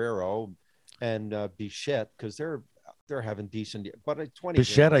Guerrero and Bichette because they're having decent. But 20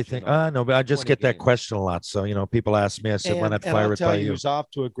 Bichette, games, I think. No, but I just get that games. question a lot. So people ask me. I said, "Why not fire it by you?" He was off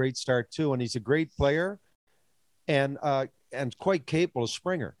to a great start too, and he's a great player, and quite capable of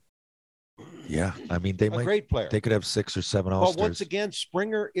Springer. Yeah, I mean they might. Great player. They could have 6 or 7 All-Stars. But once again,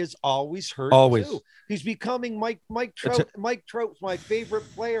 Springer is always hurt. Always. Too. He's becoming Mike Trout. Mike Trout's my favorite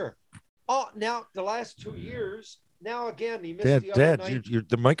player. Oh, now the last 2 years. Now again, he missed the other night. You're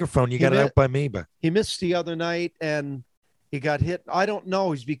the microphone. You got it out by me, but he missed the other night and he got hit. I don't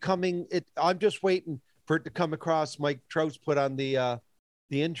know. He's becoming it. I'm just waiting for it to come across. Mike Trout's put on the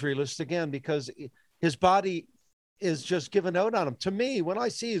injury list again because his body is just giving out on him. To me, when I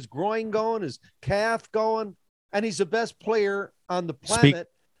see his groin going, his calf going, and he's the best player on the planet,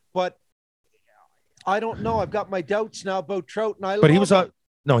 but I don't know. I've got my doubts now about Trout, and but he was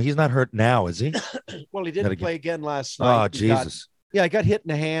no, he's not hurt now, is he? Well, he didn't play again last night. Oh, Jesus. I got hit in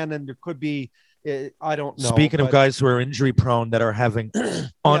the hand, and there could be, I don't know. Speaking of guys who are injury prone that are having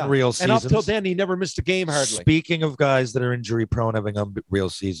unreal seasons. And up till then, he never missed a game hardly. Speaking of guys that are injury prone having unreal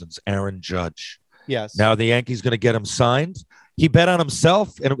seasons, Aaron Judge. Yes. Now the Yankees going to get him signed. He bet on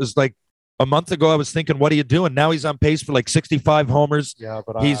himself, and it was like a month ago I was thinking, what are you doing? Now he's on pace for like 65 homers. Yeah,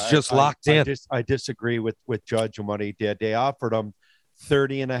 but he's just locked in. I disagree with Judge and what he did. They offered him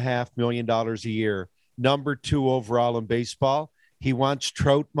 $30.5 million a year, number 2 overall in baseball. He wants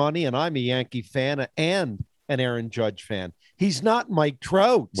Trout money, and I'm a Yankee fan and an Aaron Judge fan. He's not Mike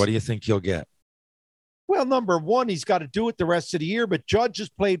Trout. What do you think he'll get? Well, number 1, he's got to do it the rest of the year, but Judge has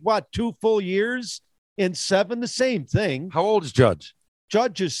played, 2 full years in 7, the same thing. How old is Judge?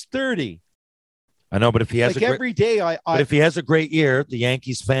 Judge is 30. I know, but if he has every day, but if he has a great year, the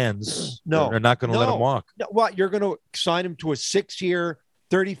Yankees fans are not going to let him walk. No, what, you're going to sign him to a 6-year,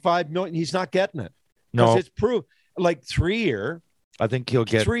 $35 million? He's not getting it. No, it's proved. Like 3-year. I think he'll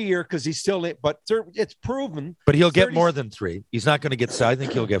get 3-year because he's still in, but it's proven. But he'll get more than 3. He's not going to get. I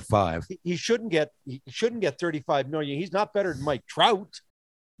think he'll get 5. He shouldn't get. He shouldn't get $35 million. He's not better than Mike Trout.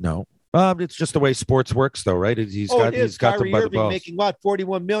 No. It's just the way sports works, though, right? He's got Kyrie them by the Irving balls. making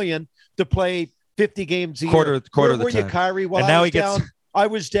 $41 million to play 50 games a quarter year. Of the Were time. You, Kyrie? Well, and now he gets. I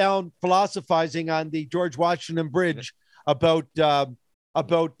was down philosophizing on the George Washington Bridge about the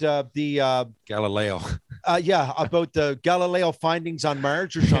Galileo. About the Galileo findings on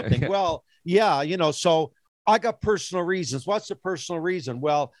Mars or something. Well, yeah, so I got personal reasons. What's the personal reason?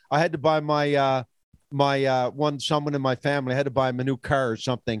 Well, I had to buy my someone in my family, I had to buy him a new car or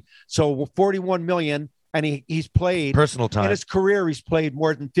something. So $41 million and he's played Personal time. in his career. He's played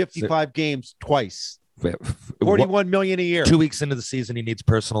more than 55 games twice. 41 million a year. 2 weeks into the season, he needs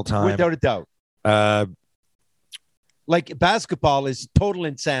personal time. Without a doubt. Like basketball is total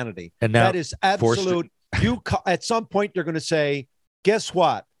insanity. And now that is absolute. At some point, they're going to say, guess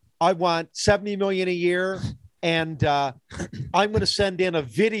what? I want 70 million a year. And I'm going to send in a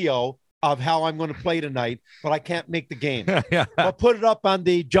video of how I'm going to play tonight, but I can't make the game. Yeah. I'll put it up on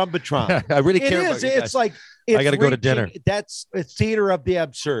the Jumbotron. I really care about you guys. It's like I got to go to dinner. It's theater of the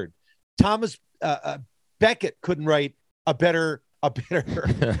absurd. Thomas Beckett couldn't write a better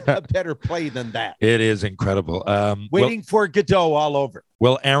play than that. It is incredible. Waiting for Godot all over.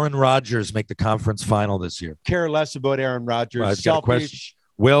 Will Aaron Rodgers make the conference final this year? Care less about Aaron Rodgers. I've got a question.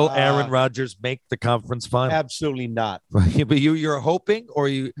 Will Aaron Rodgers make the conference final? Absolutely not. But you're hoping, or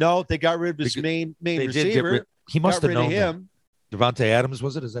you? No, they got rid of his main receiver. He must have known him. Devontae Adams,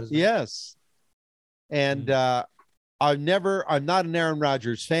 was it? Is that his name? Yes. And I'm not an Aaron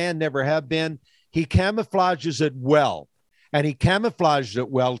Rodgers fan. Never have been. He camouflages it well, and he camouflaged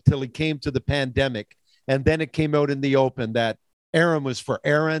it well till he came to the pandemic, and then it came out in the open that Aaron was for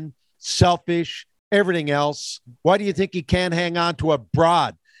Aaron, selfish. Everything else. Why do you think he can't hang on to a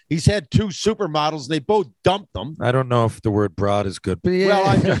broad? He's had 2 supermodels. They both dumped them. I don't know if the word broad is good, but yeah. Well,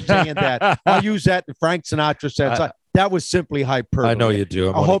 I'm just saying that. I'll use that in Frank Sinatra sense. That was simply hyperbole. I know you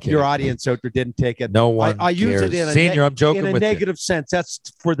do. I hope your audience out there didn't take it. No one I use it in Senior, I'm joking in a with negative sense. That's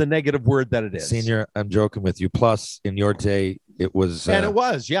for the negative word that it is. Senior, I'm joking with you. Plus, in your day, it was. And it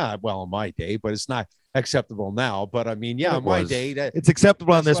was, yeah. Well, in my day, but it's not acceptable now. But I mean, yeah, in my day. It's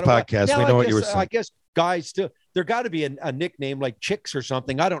acceptable on this podcast. Now, we know what you were saying. I guess guys still, there got to be a nickname like Chicks or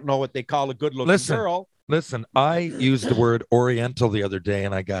something. I don't know what they call a good-looking girl. Listen, I used the word Oriental the other day,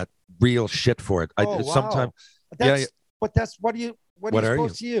 and I got real shit for it. Sometimes, but that's what are you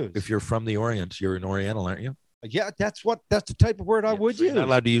supposed to use? If you're from the Orient, you're an Oriental, aren't you? Yeah, that's the type of word I would use. You're not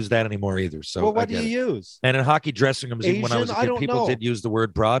allowed to use that anymore either. So, well, what do you use? And in hockey dressing rooms, even when I was a kid, people did use the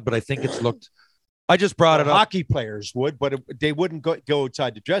word broad, but I think it's looked. I just brought it up. Hockey players would, but they wouldn't go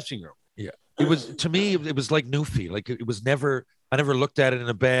outside the dressing room. Yeah, it was to me. It was like newfie. Like it was never. I never looked at it in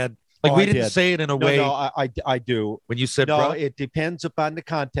a bad. Like we didn't say it in a way. No, I do. When you said, no, it depends upon the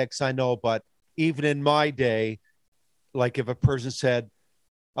context. I know, but even in my day, like if a person said,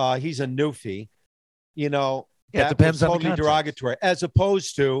 "He's a newfie," it depends on the totally context. derogatory, as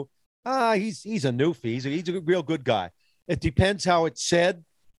opposed to, he's a newfie. He's a real good guy. It depends how it's said.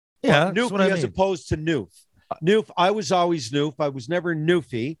 Yeah, newfie as opposed to noof. Noof. I was always noof. I was never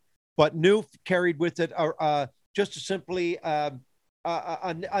newfie, but noof carried with it just simply a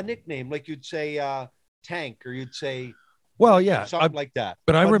nickname, like you'd say tank, or you'd say something like that.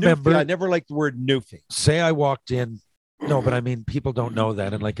 But I remember newfie, I never liked the word newfie. Say I walked in. No, but I mean, people don't know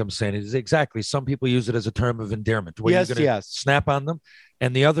that, and like I'm saying, it is exactly. Some people use it as a term of endearment. Yes. Snap on them,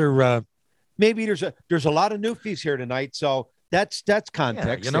 and the other. Maybe there's a lot of newfies here tonight, so. That's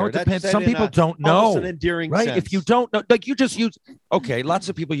context. It depends. Some people don't know. An endearing right? sense. If you don't know, like you just use. Okay, lots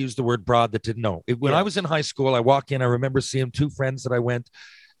of people use the word broad that didn't know. When I was in high school, I walk in. I remember seeing 2 friends that I went,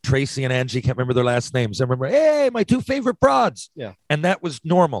 Tracy and Angie. Can't remember their last names. I remember, hey, my 2 favorite broads. Yeah, and that was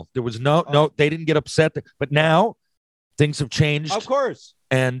normal. There was no. They didn't get upset. But now, things have changed. Of course.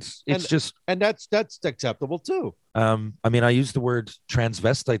 And it's just. And that's acceptable too. I mean, I used the word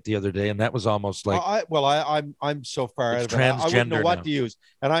transvestite the other day, and that was almost like. I'm so far out of it. Transgender I wouldn't know what now. to use,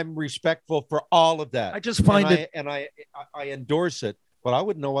 and I'm respectful for all of that. I just find I endorse it, but I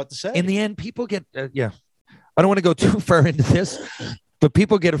wouldn't know what to say. In the end, people get I don't want to go too far into this, but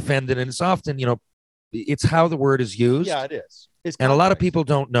people get offended, and it's often it's how the word is used. Yeah, it is. And a lot of people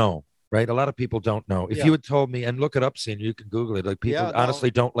don't know. Right. A lot of people don't know. If you had told me, and look it up, Senior, you can Google it. Like people honestly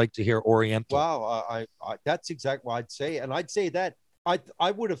don't like to hear Oriental. Wow. I that's exactly what I'd say. And I'd say that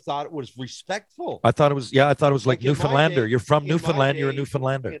I would have thought it was respectful. I thought it was like Newfoundlander. Day, you're from Newfoundland. You're a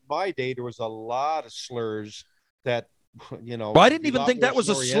Newfoundlander. In my day, there was a lot of slurs that, Well, I didn't even think that was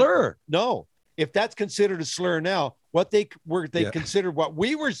a slur. No. If that's considered a slur now, what they considered what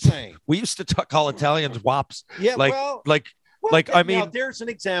we were saying. We used to call Italians wops. Yeah. I mean, now, there's an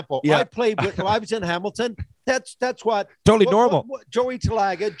example. Yeah. I played when I was in Hamilton. That's what normal. Joey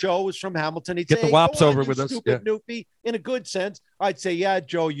Talaga, Joe was from Hamilton. He'd get say, the wops over with us. Stupid newfie, in a good sense. I'd say, yeah,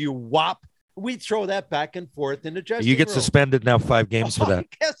 Joe, you wop. We'd throw that back and forth in the dressing room. You get suspended now 5 games for that. I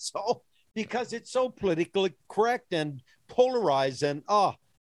guess so, because it's so politically correct and polarized. And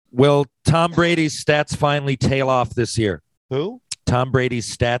will Tom Brady's stats finally tail off this year? Who? Tom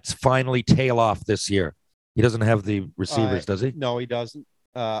Brady's stats finally tail off this year. He doesn't have the receivers, does he? No, he doesn't.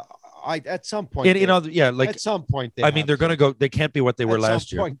 at some point, And, like at some point, they're going to go. They can't be what they were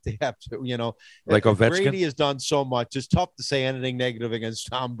last year. At some point, they have to. Like Ovechkin. Brady has done so much. It's tough to say anything negative against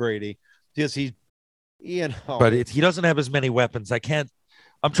Tom Brady because he's, But he doesn't have as many weapons. I can't.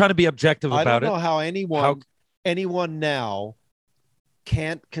 I'm trying to be objective about it. I don't know how anyone now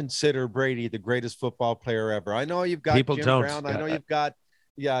can't consider Brady the greatest football player ever. I know you've got Jim Brown. I know you've got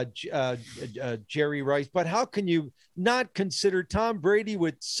Jerry Rice. But how can you not consider Tom Brady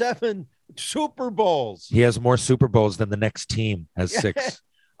with 7 Super Bowls? He has more Super Bowls than the next team has 6.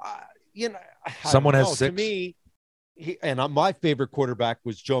 Someone has 6. To me, my favorite quarterback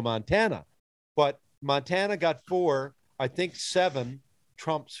was Joe Montana. But Montana got 4. I think 7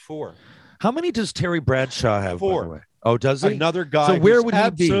 trumps 4. How many does Terry Bradshaw have, 4. by the way? Oh, does he? Another guy. So where would he be?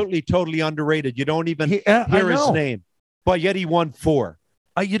 Absolutely, totally underrated. You don't even hear his name, but yet he won 4.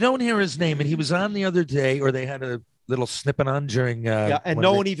 You don't hear his name, and he was on the other day, or they had a little snipping on during. And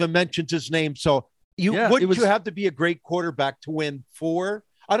no one even mentions his name. So you have to be a great quarterback to win 4?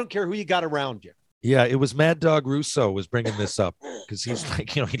 I don't care who you got around you. Yeah, it was Mad Dog Russo was bringing this up because he's like,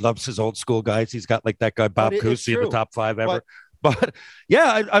 he loves his old school guys. He's got like that guy Bob Cousy in the top 5 ever. But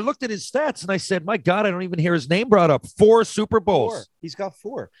yeah, I looked at his stats and I said, my God, I don't even hear his name brought up. 4 Super Bowls. 4. He's got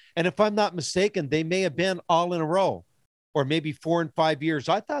 4. And if I'm not mistaken, they may have been all in a row, or maybe 4 and 5 years.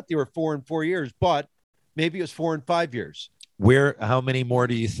 I thought they were 4 and 4 years, but maybe it was 4 and 5 years. How many more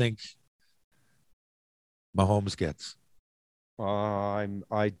do you think Mahomes gets? I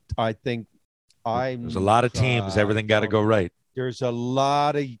think there's a lot of teams. Everything got to go right. There's a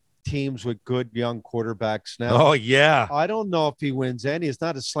lot of teams with good young quarterbacks now. Oh yeah. I don't know if he wins any. It's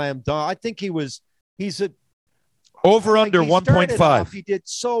not a slam dunk. I think he's a over under 1.5. He did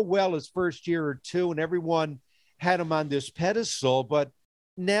so well his first year or 2, and everyone had him on this pedestal. But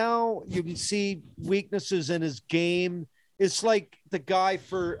now you can see weaknesses in his game. It's like the guy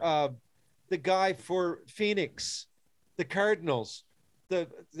for Phoenix, the Cardinals, the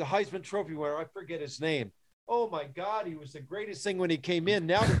Heisman Trophy winner. I forget his name. Oh my God, he was the greatest thing when he came in.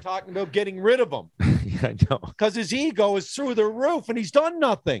 Now they're talking about getting rid of him. Yeah, I know. Because his ego is through the roof and he's done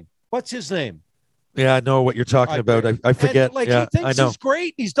nothing. What's his name? Yeah, I know what you're talking about. I forget. And, yeah, he thinks I know. He's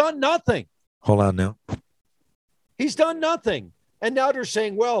great. He's done nothing. Hold on now. He's done nothing. And now they're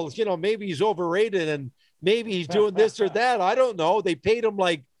saying, well, maybe he's overrated and maybe he's doing this or that. I don't know. They paid him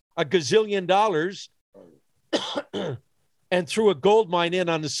like $1 gazillion and threw a gold mine in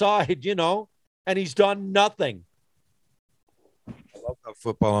on the side, and he's done nothing. I love how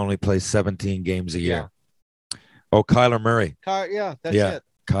football only plays 17 games a year. Yeah. Oh, Kyler Murray. That's it.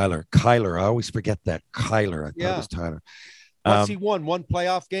 Kyler. I always forget that. Kyler. I thought it was Tyler. What's he won? 1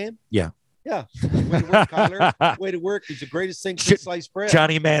 playoff game? Yeah. Yeah. Way to work, Kyler. Way to work. He's the greatest thing since sliced bread.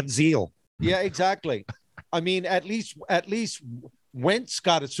 Johnny Manziel. Yeah, exactly. I mean, at least Wentz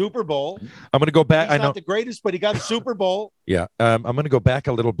got a Super Bowl. I'm going to go back. He's not the greatest, but he got a Super Bowl. Yeah. I'm going to go back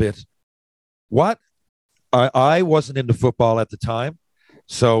a little bit. What? I wasn't into football at the time.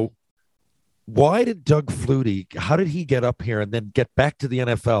 So why did Doug Flutie, how did he get up here and then get back to the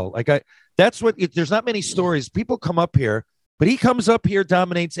NFL? There's not many stories. People come up here, but he comes up here,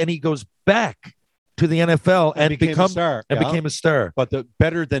 dominates, and he goes back to the NFL and became a star. But the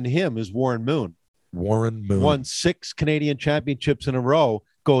better than him is Warren Moon. Warren Moon won 6 Canadian championships in a row,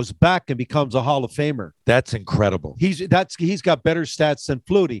 goes back and becomes a Hall of Famer. That's incredible. He's got better stats than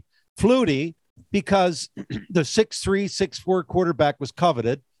Flutie. Flutie, because the 6'3", 6'4" quarterback was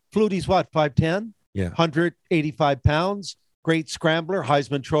coveted. Flutie's what, 5'10"? Yeah. 185 pounds, great scrambler,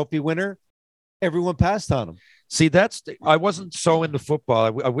 Heisman Trophy winner. Everyone passed on him. See, I wasn't so into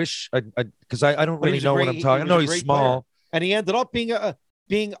football. I wish, because I don't really know what I'm talking. I know he's small. Player. And he ended up being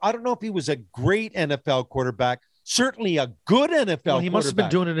I don't know if he was a great NFL quarterback, certainly a good NFL quarterback. He must have been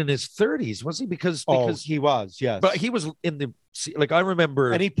doing it in his 30s, was he? Because he was, yes. But he was in the, I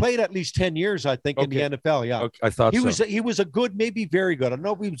remember. And he played at least 10 years, I think, in the NFL, yeah. Okay, I thought he was a good, maybe very good. I don't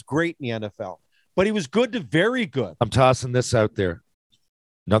know if he was great in the NFL, but he was good to very good. I'm tossing this out there.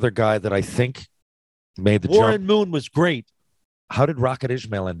 Another guy that I think made the jump. Warren Moon was great. How did Rocket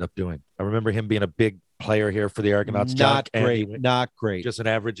Ismail end up doing? I remember him being a big player here for the Argonauts. Not great. Just an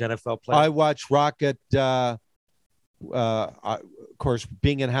average NFL player. I watched Rocket. Of course,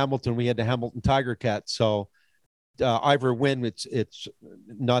 being in Hamilton, we had the Hamilton Tiger Cat. So Ivor Wynn, it's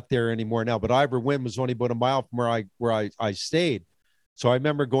not there anymore now. But Ivor Wynn was only about a mile from where I stayed. So I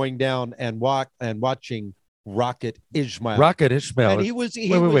remember going down and watching Rocket Ismail. Rocket Ismail.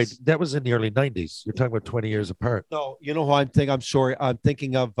 And wait. That was in the early 90s. You're talking about 20 years apart. No, you know who I'm thinking? I'm sorry. I'm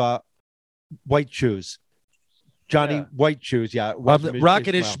thinking of White Shoes. Johnny Yeah. White Shoes. Yeah. it wasn't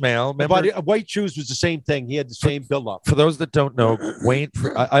Rocket Ishmael. Ishmael. But Remember, White Shoes was the same thing. He had the same build-up. for those that don't know,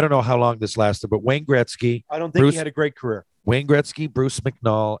 I don't know how long this lasted, but Wayne Gretzky, I don't think Bruce- he had a great career. Bruce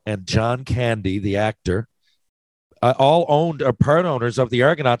McNall, and John Candy, the actor, all are part owners of the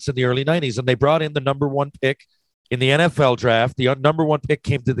Argonauts in the early 90s. And they brought in the number one pick in the NFL draft. The number one pick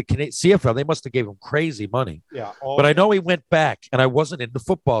came to the CFL. They must have gave him crazy money. Yeah. But I know he went back, and I wasn't into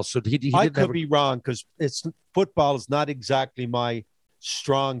football, so he I didn't could have be wrong because football is not exactly my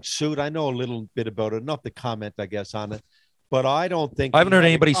strong suit. I know a little bit about it, enough to comment, I guess, on it. But I don't think I haven't heard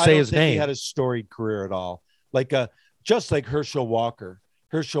anybody say his He name. had a storied career at all. Just like Herschel Walker.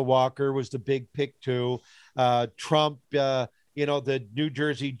 Herschel Walker was the big pick too. Trump, the New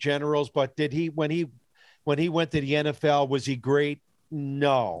Jersey Generals. But did he when he went to the NFL, was he great?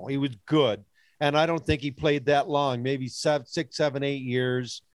 No, he was good. And I don't think he played that long, maybe 6, 7, 8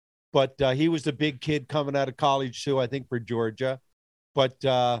 years. But he was the big kid coming out of college too, I think, for Georgia. But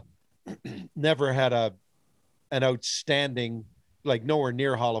never had an outstanding, nowhere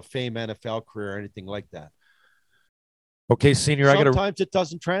near Hall of Fame NFL career or anything like that. Okay, Senior, Sometimes it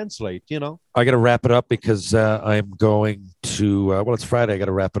doesn't translate, I got to wrap it up because I'm going to. It's Friday. I got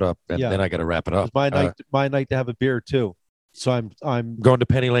to wrap it up, and Yeah. then I got to wrap it up. It's my night to have a beer too. So I'm Going to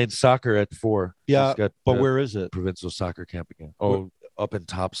Penny Lane Soccer at 4. Yeah, She's got, but where is it provincial soccer camp again? Oh, up in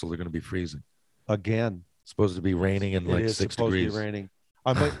Topsail. They're going to be freezing. again? It's supposed to be raining and It is 6 supposed degrees. to be raining.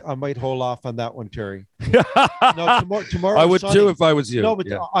 I might hold off on that one, Terry. No, No, tomorrow. I would sunny. too if I was you. No, but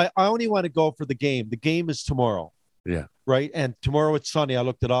Yeah. I only want to go for the game. The game is tomorrow. Yeah. Right. And tomorrow it's sunny. I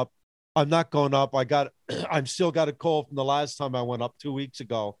looked it up. I'm not going up. I'm still got a cold from the last time I went up 2 weeks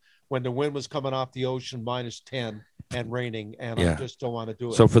ago when the wind was coming off the ocean -10 and raining. And Yeah. I just don't want to do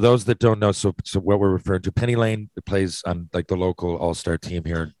it. So for those that don't know, so what we're referring to, Penny Lane plays on the local all-star team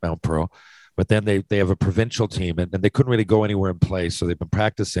here in Mount Pearl, but then they have a provincial team and they couldn't really go anywhere and play, so they've been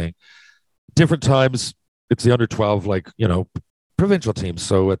practicing different times. It's the under 12 provincial teams,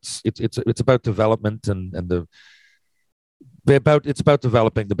 so it's about development and it's about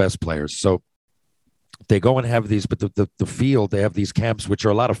developing the best players. So they go and have these, but the field, they have these camps which are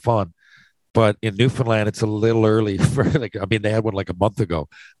a lot of fun. But in Newfoundland, it's a little early for they had one a month ago.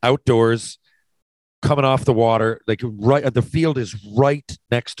 Outdoors, coming off the water, the field is right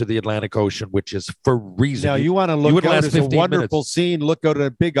next to the Atlantic Ocean, which is freezing. Now you want to you look wouldn't out last as a 15 wonderful minutes. scene. Look out at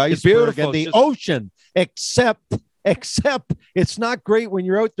a big It's iceberg beautiful. and the It's just- ocean. Except it's not great when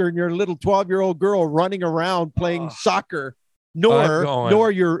you're out there and you're a little 12-year-old girl running around playing soccer,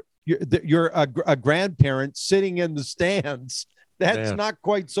 nor you're a grandparent sitting in the stands. That's Man. not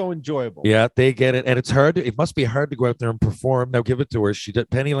quite so enjoyable. Yeah, they get it, and it's hard. It must be hard to go out there and perform. Now, give it to her. She did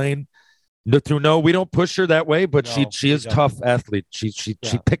Penny Lane. We don't push her that way, but No, she is we don't. tough athlete. She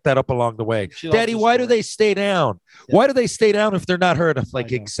Yeah. picked that up along the way. She loves Daddy, the why do sport. they stay down? Yeah. Why do they stay down if they're not hurt? I'm like,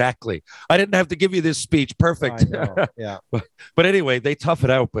 know. exactly. I didn't have to give you this speech. Perfect. I know. Yeah. But anyway, they tough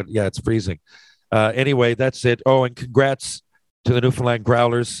it out. But yeah, it's freezing. Anyway, that's it. Oh, and congrats to the Newfoundland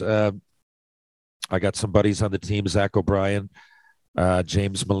Growlers. I got some buddies on the team: Zach O'Brien,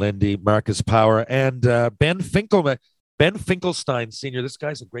 James Melindy, Marcus Power, and Ben Finkelman. Ben Finkelstein Sr. This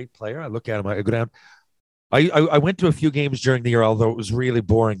guy's a great player. I look at him. I go down. I went to a few games during the year, although it was really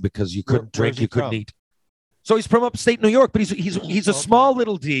boring because you couldn't Where's drink, he you couldn't from? eat. So he's from upstate New York, but he's a Okay. small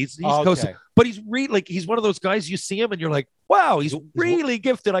little D. He's East Coast, Okay. but he's really he's one of those guys you see him and you're like, wow, he's really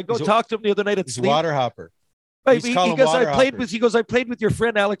gifted. I go he's a- talk to him the other night at He's a sleep. water hopper. Hey, He's he calling goes, water he goes, I played with your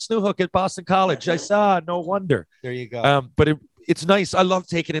friend Alex Newhook at Boston College. I saw, no wonder. There you go. But it's nice. I love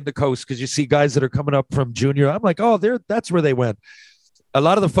taking in the coast because you see guys that are coming up from junior. I'm like, oh, that's where they went. A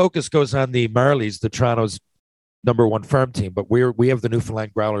lot of the focus goes on the Marlies, the Toronto's #1 farm team, but we have the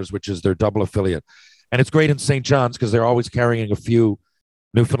Newfoundland Growlers, which is their double affiliate. And it's great in St. John's because they're always carrying a few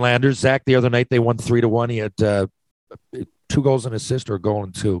Newfoundlanders. Zach, the other night, they won 3-1. He had 2 goals and assist, or a goal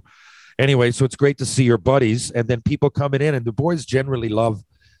and 2. Anyway, so it's great to see your buddies and then people coming in. And the boys generally love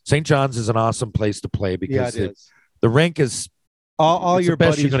St. John's is an awesome place to play Yeah, because it is. the rink is All it's your the best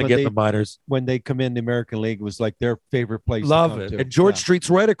buddies you're going to when get they, in the minors. when they come in the American League was like their favorite place. Love to come it. to. And George Yeah. Street's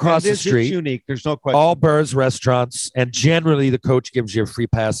right across And the it's street. unique. There's no question. All bars, restaurants, and generally the coach gives you a free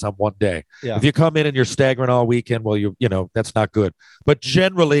pass on one day. Yeah. If you come in and you're staggering all weekend, well, you know that's not good. But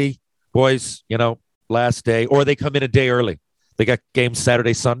generally, boys, last day, or they come in a day early. They got games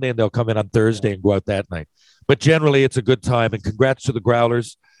Saturday, Sunday, and they'll come in on Thursday and go out that night. But generally, it's a good time. And congrats to the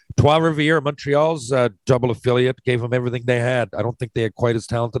Growlers. Trois-Rivières, Montreal's double affiliate, gave them everything they had. I don't think they had quite as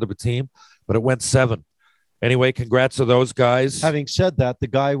talented of a team, but it went 7. Anyway, congrats to those guys. Having said that, the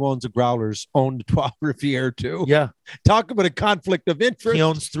guy who owns the Growlers owned the Trois Rivières too. Yeah. Talk about a conflict of interest. He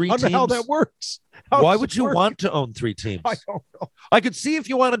owns 3 I don't teams. know how that works. Why would you want to own 3 teams? I don't know. I could see if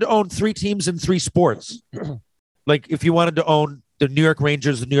you wanted to own 3 teams in 3 sports. Like if you wanted to own the New York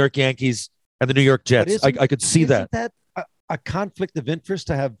Rangers, the New York Yankees, and the New York Jets. I could see that. Isn't that a conflict of interest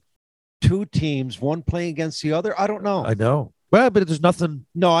to have 2 teams, one playing against the other? I don't know. I know. Well, but there's nothing.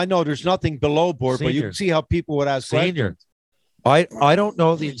 No, I know there's nothing below board, but you can see how people would ask Senior. questions. I don't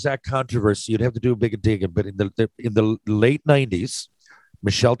know the exact controversy. You'd have to do a big digging, but in the late 90s,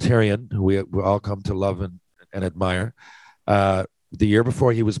 Michel Therrien, who we all come to love and admire, the year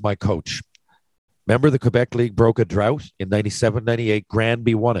before he was my coach. Remember the Quebec League broke a drought in 97, 98.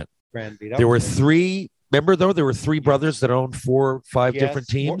 Granby won it. There were 3. Remember, though, there were 3 brothers that owned 4 or 5 different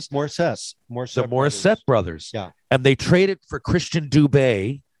teams. Morissette The Morissette brothers. Yeah. And they traded for Christian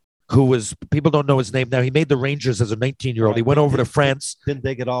Dubé, who was, people don't know his name now. He made the Rangers as a 19-year-old. He went over to France. Didn't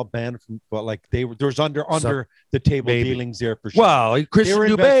they get all banned from, well, like there was under the table dealings there for sure. Well, Christian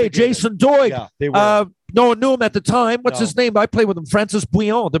Dubé, Jason Doig. Yeah, they were. No one knew him at the time. What's his name? I played with him. Francis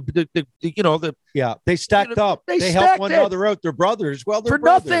Bouillon. They stacked up. They helped one another out. Their brothers. Well, they're for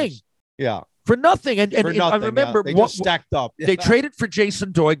nothing. Yeah. For nothing. And for nothing, I remember they just stacked up. They traded for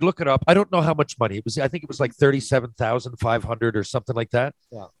Jason Doig. Look it up. I don't know how much money it was. I think it was like 37,500 or something like that.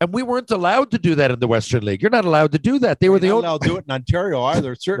 Yeah. And we weren't allowed to do that in the Western League. You're not allowed to do that. They were the only allowed to do it in Ontario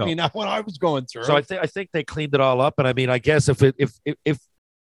either. Certainly not when I was going through. So I think they cleaned it all up. And I mean, I guess if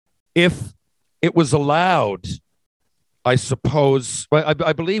it was allowed, I suppose. Well,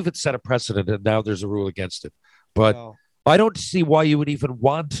 I believe it set a precedent, and now there's a rule against it. But I don't see why you would even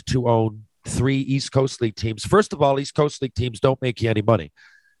want to own 3 East Coast League teams. First of all, East Coast League teams don't make you any money.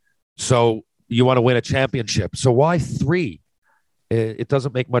 So you want to win a championship. So why 3? It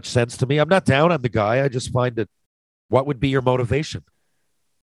doesn't make much sense to me. I'm not down on the guy. I just find that what would be your motivation?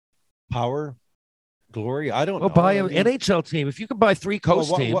 Power, glory. I don't know. Buy an NHL team. If you can buy 3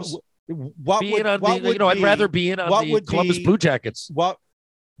 coast teams. I'd rather be in on the Columbus Blue Jackets. What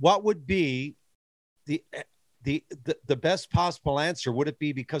would be the best possible answer? Would it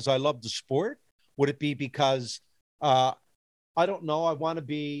be because I love the sport? Would it be because I don't know, I want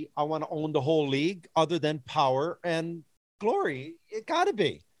to own the whole league other than power and glory? It got to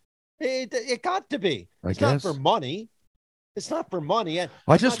be. It got to be. It's not for money. It's not for money. And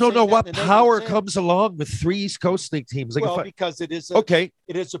I just don't know what power comes along with 3 East Coast League teams. Because it is it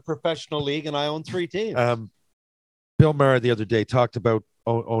is a professional league, and I own 3 teams. Bill Murray the other day talked about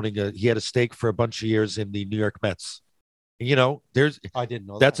owning he had a stake for a bunch of years in the New York Mets. I didn't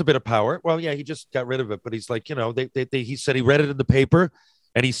know that's a bit of power. Well, yeah, he just got rid of it, but he's like, he said he read it in the paper.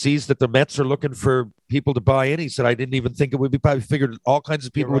 And he sees that the Mets are looking for people to buy in. He said, I didn't even think it would be. Probably figured all kinds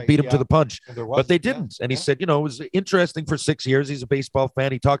of people would beat him to the punch, but they didn't. And he said, it was interesting for 6 years. He's a baseball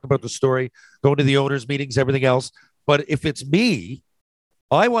fan. He talked about the story, going to the owners' meetings, everything else. But if it's me,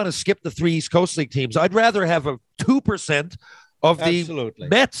 I want to skip the 3 East Coast League teams. I'd rather have a 2% of the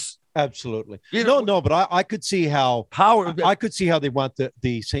Mets. Absolutely. But I could see how I could see how they want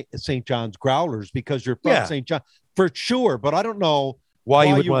the St. John's Growlers because you're from St. John for sure. But I don't know.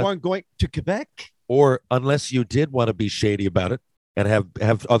 Why you weren't going to Quebec? Or unless you did want to be shady about it and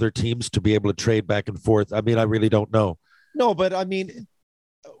have other teams to be able to trade back and forth. I mean, I really don't know. No, but I mean,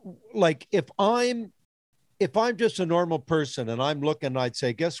 like if I'm just a normal person and I'm looking, I'd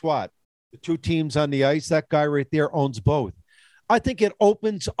say, guess what? The 2 teams on the ice, that guy right there owns both. I think it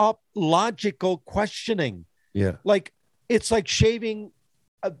opens up logical questioning. Yeah. Like it's like shaving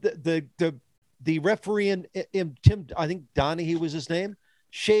the referee in Tim, I think Donahue was his name,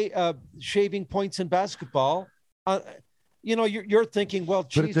 shaving points in basketball. You're thinking, well,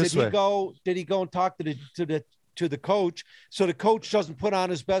 geez, did he go and talk to the coach so the coach doesn't put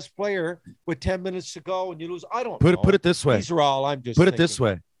on his best player with 10 minutes to go and you lose? I don't know. Put it this way. These are all I'm just put it this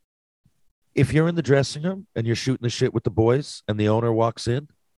way. If you're in the dressing room and you're shooting the shit with the boys and the owner walks in,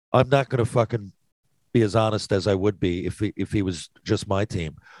 I'm not going to fucking be as honest as I would be if he was just my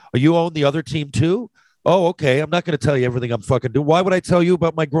team. You own the other team too? Oh, okay. I'm not going to tell you everything I'm fucking doing. Why would I tell you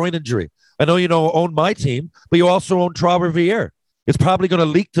about my groin injury? I know you own my team, but you also own Trois Rivières. It's probably going to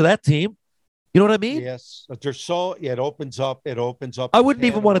leak to that team. You know what I mean? Yes. But it opens up. I wouldn't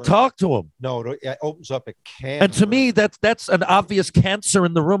even want to talk to him. No, it opens up a can. And to me, that's an obvious cancer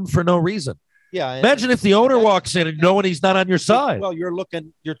in the room for no reason. Yeah. Imagine if the owner walks in and knowing he's not on your side. Well, you're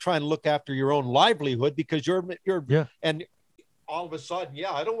trying to look after your own livelihood because you're and all of a sudden,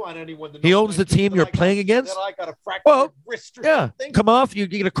 I don't want anyone to know. He owns the team you're playing against. That I got a fractured wrist or something. Come off. You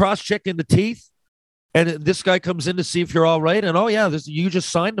get a cross check in the teeth, and this guy comes in to see if you're all right. And you just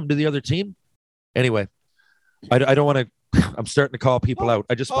signed him to the other team. Anyway, I don't want to. I'm starting to call people out.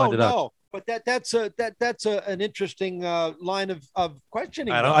 I just find it out. But that's an interesting line of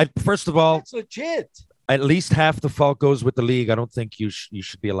questioning. I first of all, that's legit. At least half the fault goes with the league. I don't think you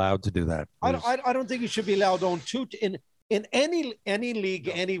should be allowed to do that. I don't think you should be allowed to own two in any league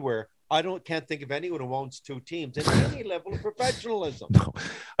anywhere. Can't think of anyone who owns two teams at any level of professionalism. No,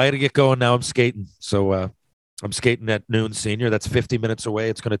 I got to get going now. I'm skating, so I'm skating at noon, Senior. That's 50 minutes away.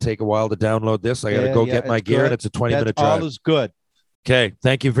 It's going to take a while to download this. I got to go get my gear, and it's a 20-minute drive. All is good. Okay,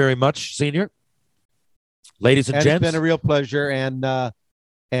 thank you very much, Senior. Ladies and gents, it's been a real pleasure, and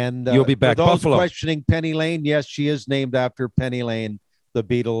you'll be back. For those Buffalo. questioning Penny Lane, yes, she is named after Penny Lane, the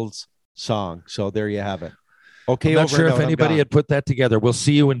Beatles song. So there you have it. Okay, I'm not sure if anybody had put that together. We'll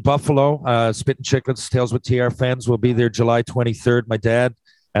see you in Buffalo. Spittin' Chicklets, Tales with TR fans will be there July 23rd. My dad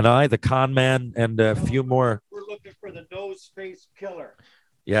and I, the con man, and a few more. We're looking for the nose face killer.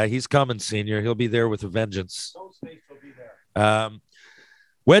 Yeah, he's coming, Senior. He'll be there with a vengeance. Nose face will be there.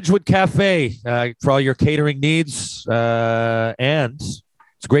 Wedgwood Cafe for all your catering needs. And it's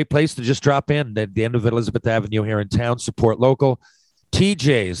a great place to just drop in at the end of Elizabeth Avenue here in town. Support local.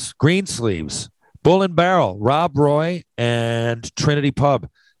 TJ's, Greensleeves, Bull and Barrel, Rob Roy, and Trinity Pub.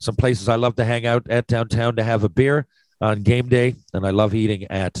 Some places I love to hang out at downtown to have a beer on game day. And I love eating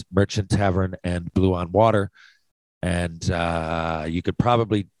at Merchant Tavern and Blue on Water. And you could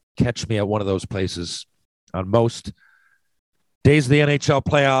probably catch me at one of those places on most days of the NHL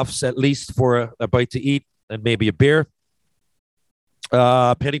playoffs, at least for a bite to eat and maybe a beer.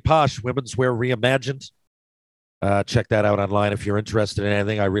 Penny Posh, Women's Wear Reimagined. Check that out online if you're interested in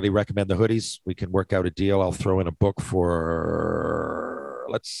anything. I really recommend the hoodies. We can work out a deal. I'll throw in a book for,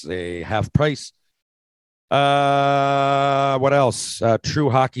 let's say, half price. What else? True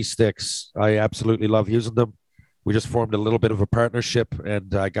Hockey Sticks. I absolutely love using them. We just formed a little bit of a partnership,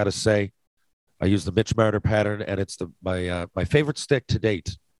 and I got to say, I use the Mitch Marner pattern, and it's my favorite stick to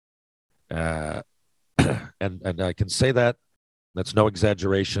date. And I can say that. That's no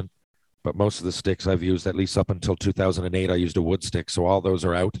exaggeration. But most of the sticks I've used, at least up until 2008, I used a wood stick. So all those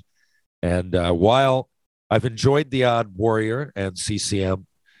are out. And while I've enjoyed the odd Warrior and CCM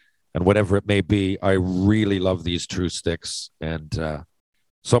and whatever it may be, I really love these True sticks. And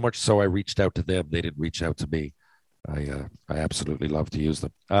so much so I reached out to them. They didn't reach out to me. I absolutely love to use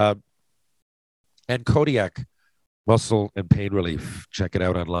them. And Kodiak Muscle and Pain Relief. Check it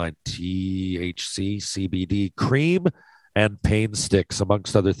out online. THC, CBD, cream, and pain sticks,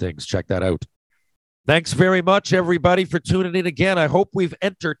 amongst other things. Check that out. Thanks very much, everybody, for tuning in again. I hope we've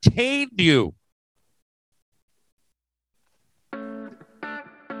entertained you.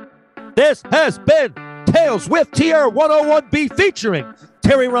 This has been Tales with TR 101B featuring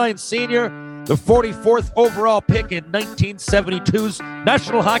Terry Ryan Sr., the 44th overall pick in 1972's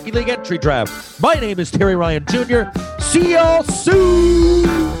National Hockey League entry draft. My name is Terry Ryan Jr. See y'all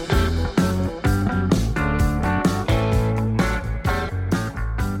soon.